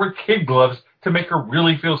treat her with kid gloves to make her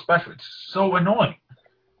really feel special. It's so annoying.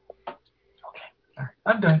 Okay, all right,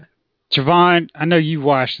 I'm done. Javon, I know you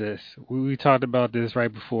watched this. We talked about this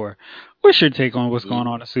right before. What's your take on what's going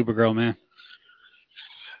on in Supergirl, man?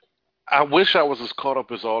 I wish I was as caught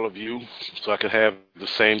up as all of you so I could have the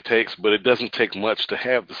same takes, but it doesn't take much to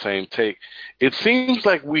have the same take. It seems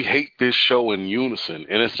like we hate this show in unison,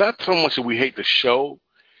 and it's not so much that we hate the show,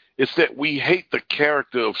 it's that we hate the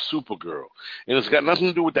character of Supergirl. And it's got nothing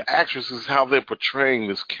to do with the actresses, how they're portraying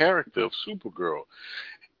this character of Supergirl.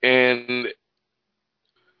 And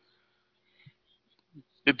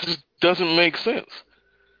it just doesn't make sense.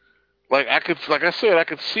 Like I said, I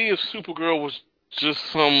could see if Supergirl was just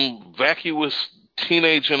some vacuous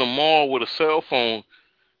teenage in a mall with a cell phone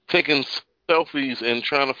taking selfies and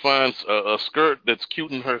trying to find a skirt that's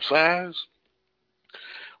cute in her size.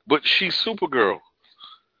 But she's Supergirl.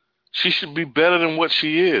 She should be better than what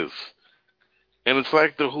she is. And it's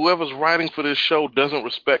like whoever's writing for this show doesn't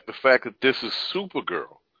respect the fact that this is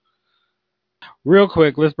Supergirl. Real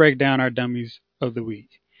quick, let's break down our dummies of the week.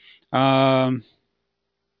 Gunnar,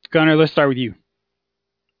 let's start with you.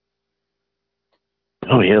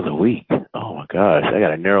 Oh, yeah, the week. Oh, my gosh. I got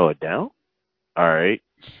to narrow it down? All right.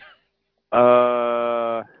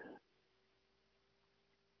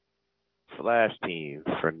 Flash team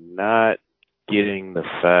for not getting the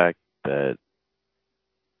fact that,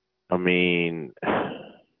 I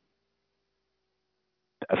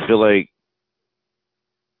feel like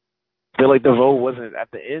the vote wasn't at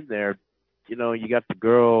the end there. You got the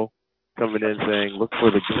girl coming in saying, look for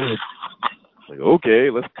the good. Like, okay,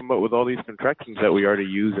 let's come up with all these contractions that we already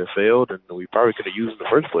used that failed and we probably could have used in the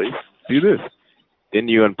first place. Do this. Then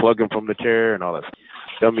you unplug him from the chair and all that.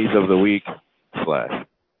 Dummies of the week, Flash.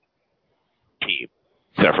 Team.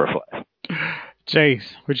 Except for Flash.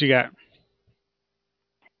 Chase, what you got?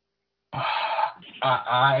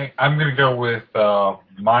 I'm going to go with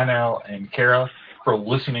Minel and Kara for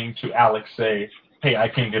listening to Alex say, hey, I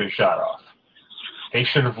can't get a shot off. They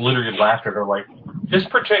should have literally laughed at her like, just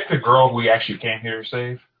protect the girl we actually came here to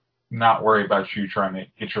save, not worry about you trying to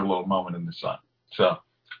get your little moment in the sun. So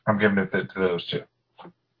I'm giving it to those two.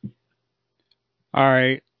 All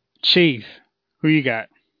right. Chief, who you got?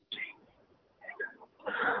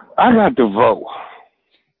 I got to vote.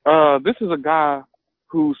 This is a guy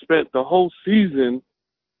who spent the whole season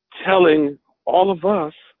telling all of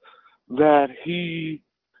us that he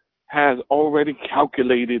has already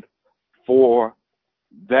calculated for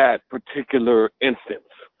that particular instance.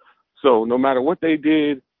 So no matter what they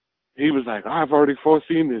did, he was like, I've already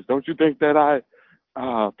foreseen this. Don't you think that I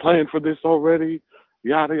planned for this already?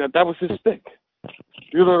 Yada, yada. That was his stick.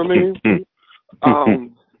 You know what I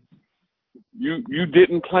mean? You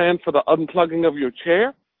didn't plan for the unplugging of your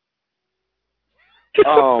chair. You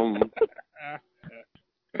know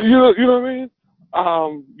what I mean?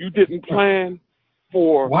 You didn't plan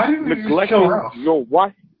for neglecting your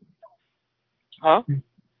wife. Huh?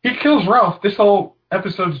 He kills Ralph. This whole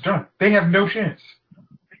episode's done. They have no chance.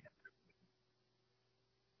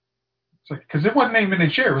 It's like, because it wasn't even a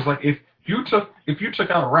chair. It was like if you took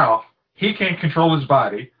out Ralph, he can't control his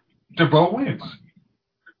body. DeBow wins.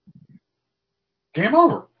 Game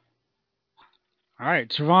over. All right,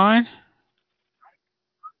 Trevon,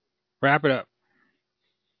 wrap it up.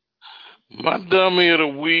 My dummy of the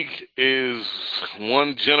week is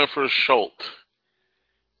one Jennifer Schultz.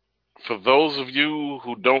 For those of you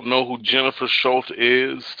who don't know who Jennifer Schultz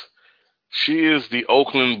is, she is the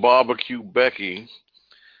Oakland barbecue Becky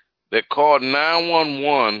that called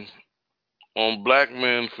 911 on black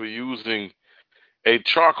men for using a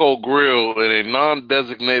charcoal grill in a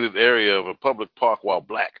non-designated area of a public park while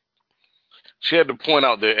black. She had to point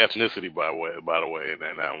out their ethnicity, by the way, in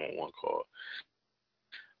that 911 call.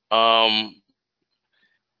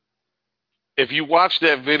 If you watch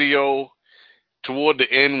that video toward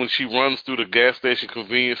the end when she runs through the gas station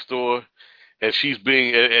convenience store, as she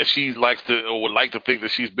likes to or would like to think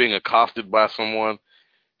that she's being accosted by someone,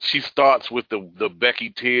 she starts with the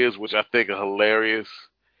Becky tears, which I think are hilarious.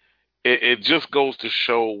 It just goes to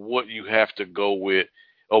show what you have to go with,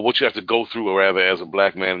 or what you have to go through, rather, as a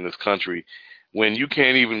black man in this country, when you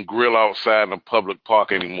can't even grill outside in a public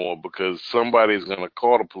park anymore because somebody's going to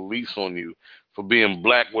call the police on you for being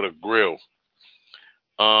black with a grill.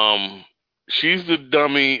 She's the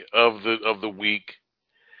dummy of the week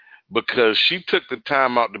because she took the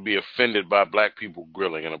time out to be offended by black people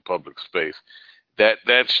grilling in a public space.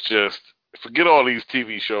 That's just, forget all these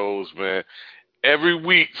TV shows, man. Every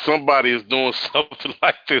week somebody is doing something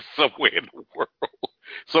like this somewhere in the world,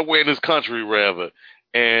 somewhere in this country rather,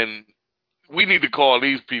 and we need to call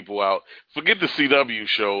these people out. Forget the CW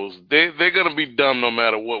shows; they're gonna be dumb no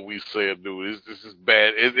matter what we say or do. This is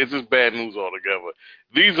bad. It's just bad news altogether.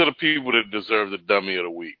 These are the people that deserve the dummy of the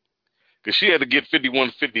week because she had to get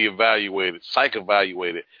 5150 psych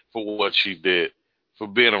evaluated for what she did, for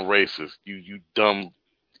being a racist. You dumb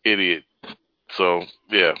idiot. So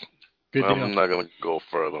yeah, I'm not gonna go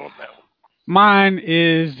further on that one. Mine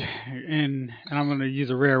is, and I'm going to use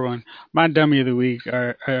a rare one. My dummy of the week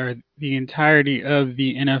are the entirety of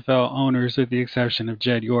the NFL owners, with the exception of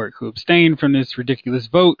Jed York, who abstained from this ridiculous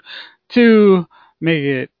vote to make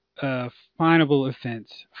it a finable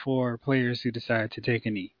offense for players who decide to take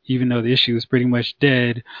a knee, even though the issue is pretty much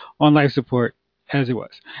dead on life support as it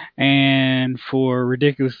was, and for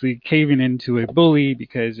ridiculously caving into a bully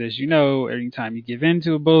because, as you know, anytime you give in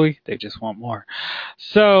to a bully, they just want more.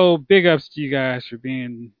 So big ups to you guys for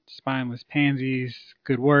being spineless pansies.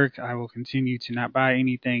 Good work. I will continue to not buy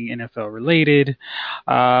anything NFL related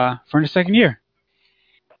for the second year.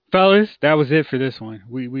 Fellas, that was it for this one.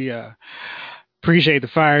 We appreciate the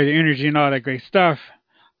fire, the energy, and all that great stuff.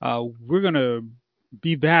 We're gonna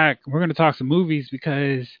be back. We're gonna talk some movies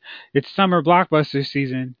because it's summer blockbuster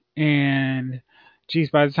season, and geez,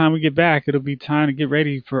 by the time we get back, it'll be time to get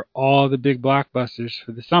ready for all the big blockbusters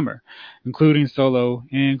for the summer, including Solo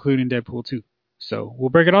and including Deadpool 2. So we'll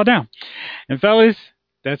break it all down. And fellas,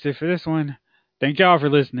 that's it for this one. Thank y'all for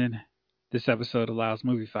listening. This episode of Lyle's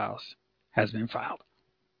Movie Files has been filed.